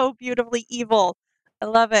so beautifully evil. I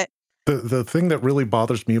love it. The thing that really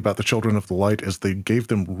bothers me about the Children of the Light is they gave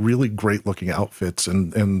them really great looking outfits,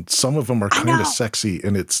 and some of them are I kind of know. sexy,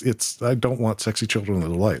 and it's I don't want sexy Children of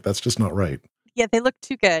the Light. That's just not right. Yeah, they look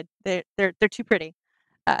too good. They're too pretty,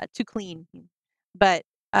 too clean. But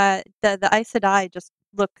the Aes Sedai just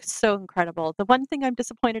look so incredible. The one thing I'm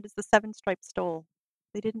disappointed is the Seven Striped Stole.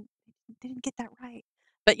 They didn't get that right.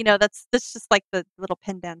 But that's just like the little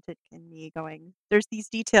pedantic in me going. There's these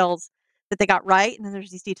details that they got right, and then there's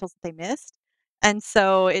these details that they missed, and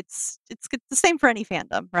so it's the same for any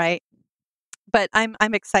fandom, right? But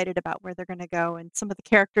I'm excited about where they're going to go and some of the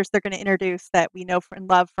characters they're going to introduce that we know and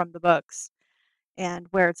love from the books and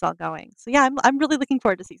where it's all going. So yeah, I'm really looking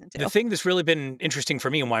forward to season 2. The thing that's really been interesting for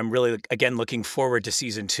me and why I'm really, again, looking forward to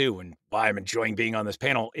season 2 and why I'm enjoying being on this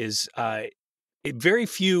panel is very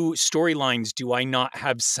few storylines do I not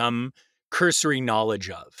have some cursory knowledge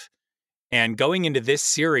of. And going into this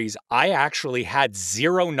series, I actually had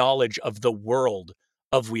zero knowledge of the world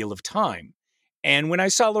of Wheel of Time. And when I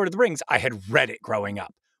saw Lord of the Rings, I had read it growing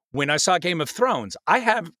up. When I saw Game of Thrones,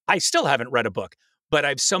 I still haven't read a book, but I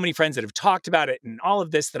have so many friends that have talked about it and all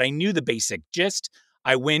of this that I knew the basic gist.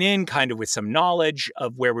 I went in kind of with some knowledge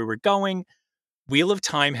of where we were going. Wheel of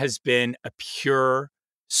Time has been a pure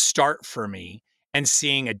start for me, and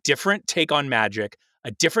seeing a different take on magic, a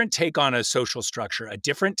different take on a social structure, a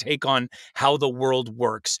different take on how the world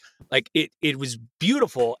works. Like it was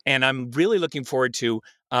beautiful, and I'm really looking forward to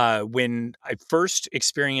when I first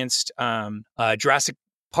experienced Jurassic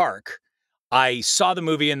Park. I saw the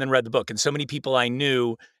movie and then read the book, and so many people I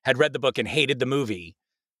knew had read the book and hated the movie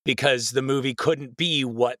because the movie couldn't be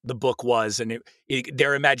what the book was, and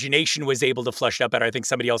their imagination was able to flesh it out better. I think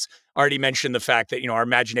somebody else already mentioned the fact that our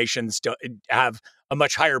imaginations have a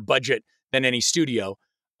much higher budget than any studio,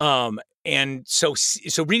 and so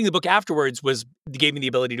reading the book afterwards gave me the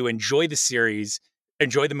ability to enjoy the series,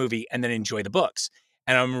 enjoy the movie, and then enjoy the books.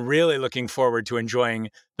 And I'm really looking forward to enjoying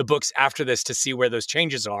the books after this to see where those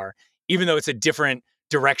changes are, even though it's a different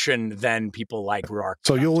direction than people like Ruark.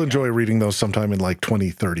 So you'll enjoy reading those sometime in like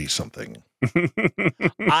 2030 something.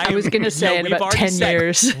 I was going to say in about 10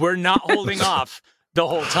 years. We're not holding off the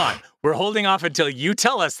whole time. We're holding off until you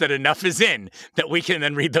tell us that enough is in that we can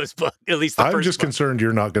then read those books, at least the I'm first just book. concerned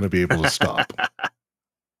you're not going to be able to stop.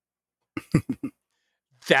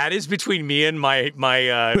 That is between me and my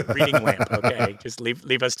reading lamp. Okay, just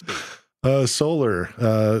leave us to be. Solar,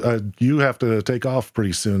 you have to take off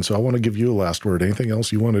pretty soon, so I want to give you a last word. Anything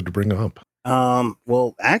else you wanted to bring up?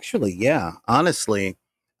 Well, actually, yeah, honestly,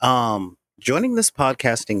 joining this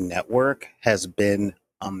podcasting network has been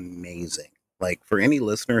amazing. Like for any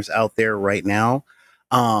listeners out there right now,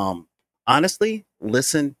 honestly,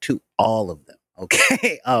 listen to all of them.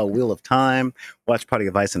 Okay. Wheel of Time, Watch Party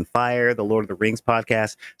of Ice and Fire, the Lord of the Rings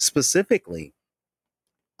podcast, specifically.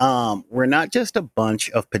 We're not just a bunch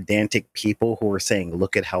of pedantic people who are saying,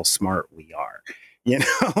 look at how smart we are.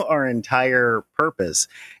 Our entire purpose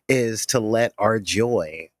is to let our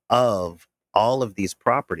joy of all of these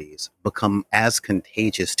properties become as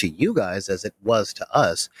contagious to you guys as it was to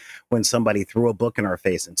us when somebody threw a book in our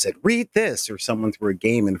face and said, read this, or someone threw a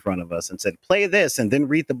game in front of us and said, play this and then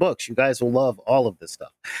read the books. You guys will love all of this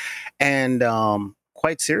stuff. And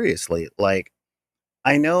quite seriously, like,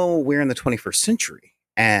 I know we're in the 21st century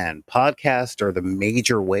and podcasts are the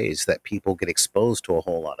major ways that people get exposed to a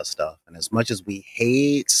whole lot of stuff. And as much as we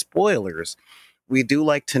hate spoilers, we do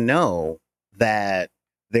like to know that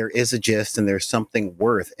there is a gist and there's something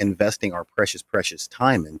worth investing our precious, precious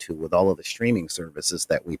time into with all of the streaming services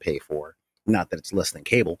that we pay for. Not that it's less than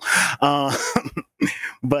cable.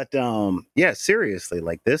 But yeah, seriously,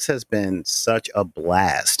 like this has been such a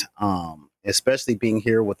blast. Especially being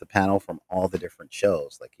here with the panel from all the different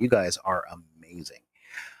shows. Like you guys are amazing.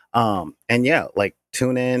 And yeah, like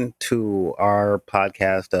tune in to our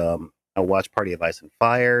podcast, a Watch Party of Ice and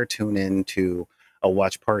Fire, tune in to a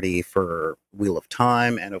watch party for Wheel of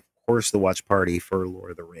Time, and of course, the watch party for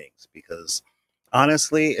Lord of the Rings, because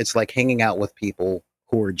honestly, it's like hanging out with people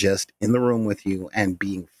who are just in the room with you and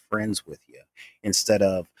being friends with you instead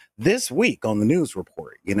of this week on the news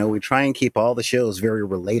report. We try and keep all the shows very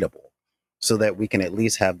relatable so that we can at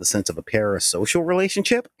least have the sense of a parasocial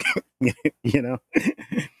relationship,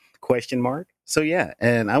 question mark. So yeah,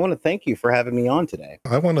 and I want to thank you for having me on today.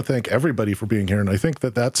 I want to thank everybody for being here, and I think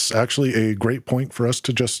that that's actually a great point for us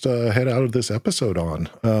to just head out of this episode on.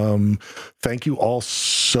 Thank you all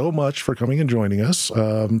so much for coming and joining us.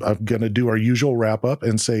 I'm going to do our usual wrap up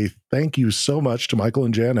and say thank you so much to Michael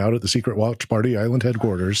and Jen out at the Secret Watch Party Island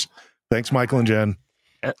headquarters. Thanks, Michael and Jen.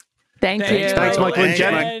 Thank you. Thanks, Michael and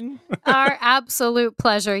Jen. Our absolute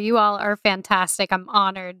pleasure. You all are fantastic. I'm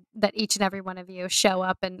honored that each and every one of you show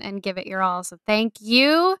up and give it your all. So thank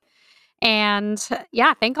you. And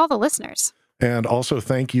yeah, thank all the listeners. And also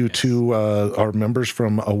thank you to our members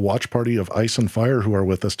from a watch party of Ice and Fire who are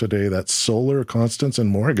with us today. That's Solar, Constance, and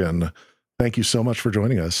Morgan. Thank you so much for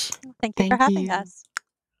joining us. Thank you for having us.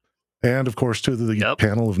 And of course, to the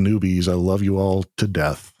panel of newbies, I love you all to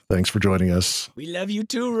death. Thanks for joining us. We love you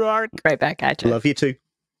too, Ruark. Right back at you. Love you too.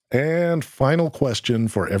 And final question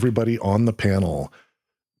for everybody on the panel.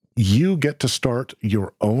 You get to start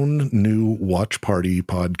your own new watch party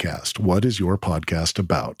podcast. What is your podcast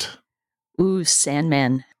about? Ooh,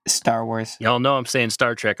 Sandman. Star Wars. Y'all know I'm saying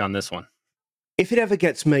Star Trek on this one. If it ever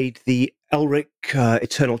gets made, the Elric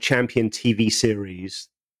Eternal Champion TV series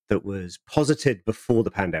that was posited before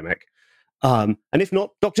the pandemic, and if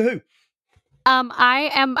not, Doctor Who.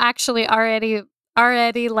 I am actually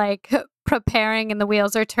already like preparing and the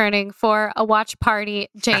wheels are turning for a watch party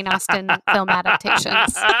Jane Austen film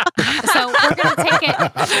adaptations. So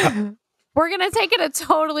we're gonna take it a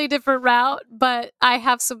totally different route, but I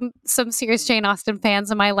have some serious Jane Austen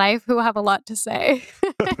fans in my life who have a lot to say.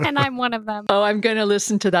 And I'm one of them. Oh, I'm gonna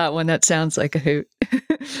listen to that one. That sounds like a hoot.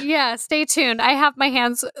 Yeah, stay tuned. I have my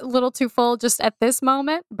hands a little too full just at this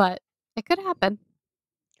moment, but it could happen.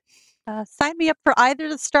 Sign me up for either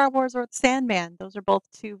the Star Wars or the Sandman. Those are both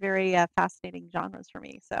two very fascinating genres for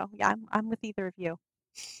me. So yeah, I'm with either of you.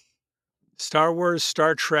 Star Wars,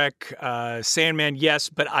 Star Trek, Sandman, yes,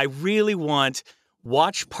 but I really want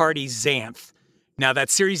Watch Party Xanth. Now, that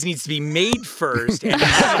series needs to be made first, and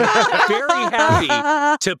I'm very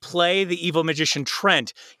happy to play the evil magician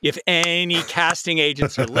Trent if any casting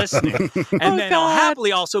agents are listening. And then I'll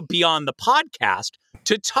happily also be on the podcast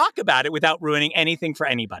to talk about it without ruining anything for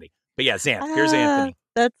anybody. But yeah, Xanth, here's Anthony.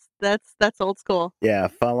 That's old school. Yeah,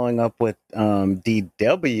 following up with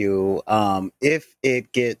DW, if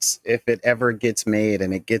it ever gets made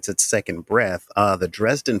and it gets its second breath, the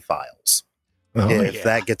Dresden Files,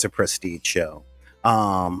 that gets a prestige show,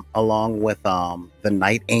 along with the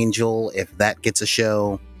Night Angel, if that gets a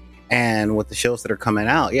show, and with the shows that are coming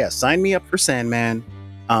out, sign me up for Sandman.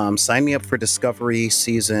 Sign me up for Discovery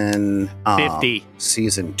season 50.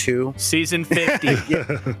 Season 2. Season 50.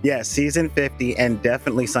 yeah, season 50, and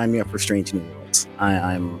definitely sign me up for Strange New Worlds.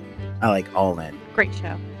 I like all in. Great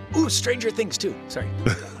show. Ooh, Stranger Things too. Sorry.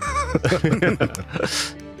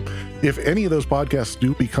 If any of those podcasts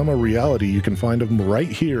do become a reality, you can find them right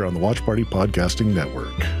here on the Watch Party Podcasting Network.